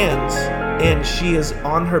holding your hands, and she is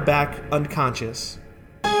on her back unconscious.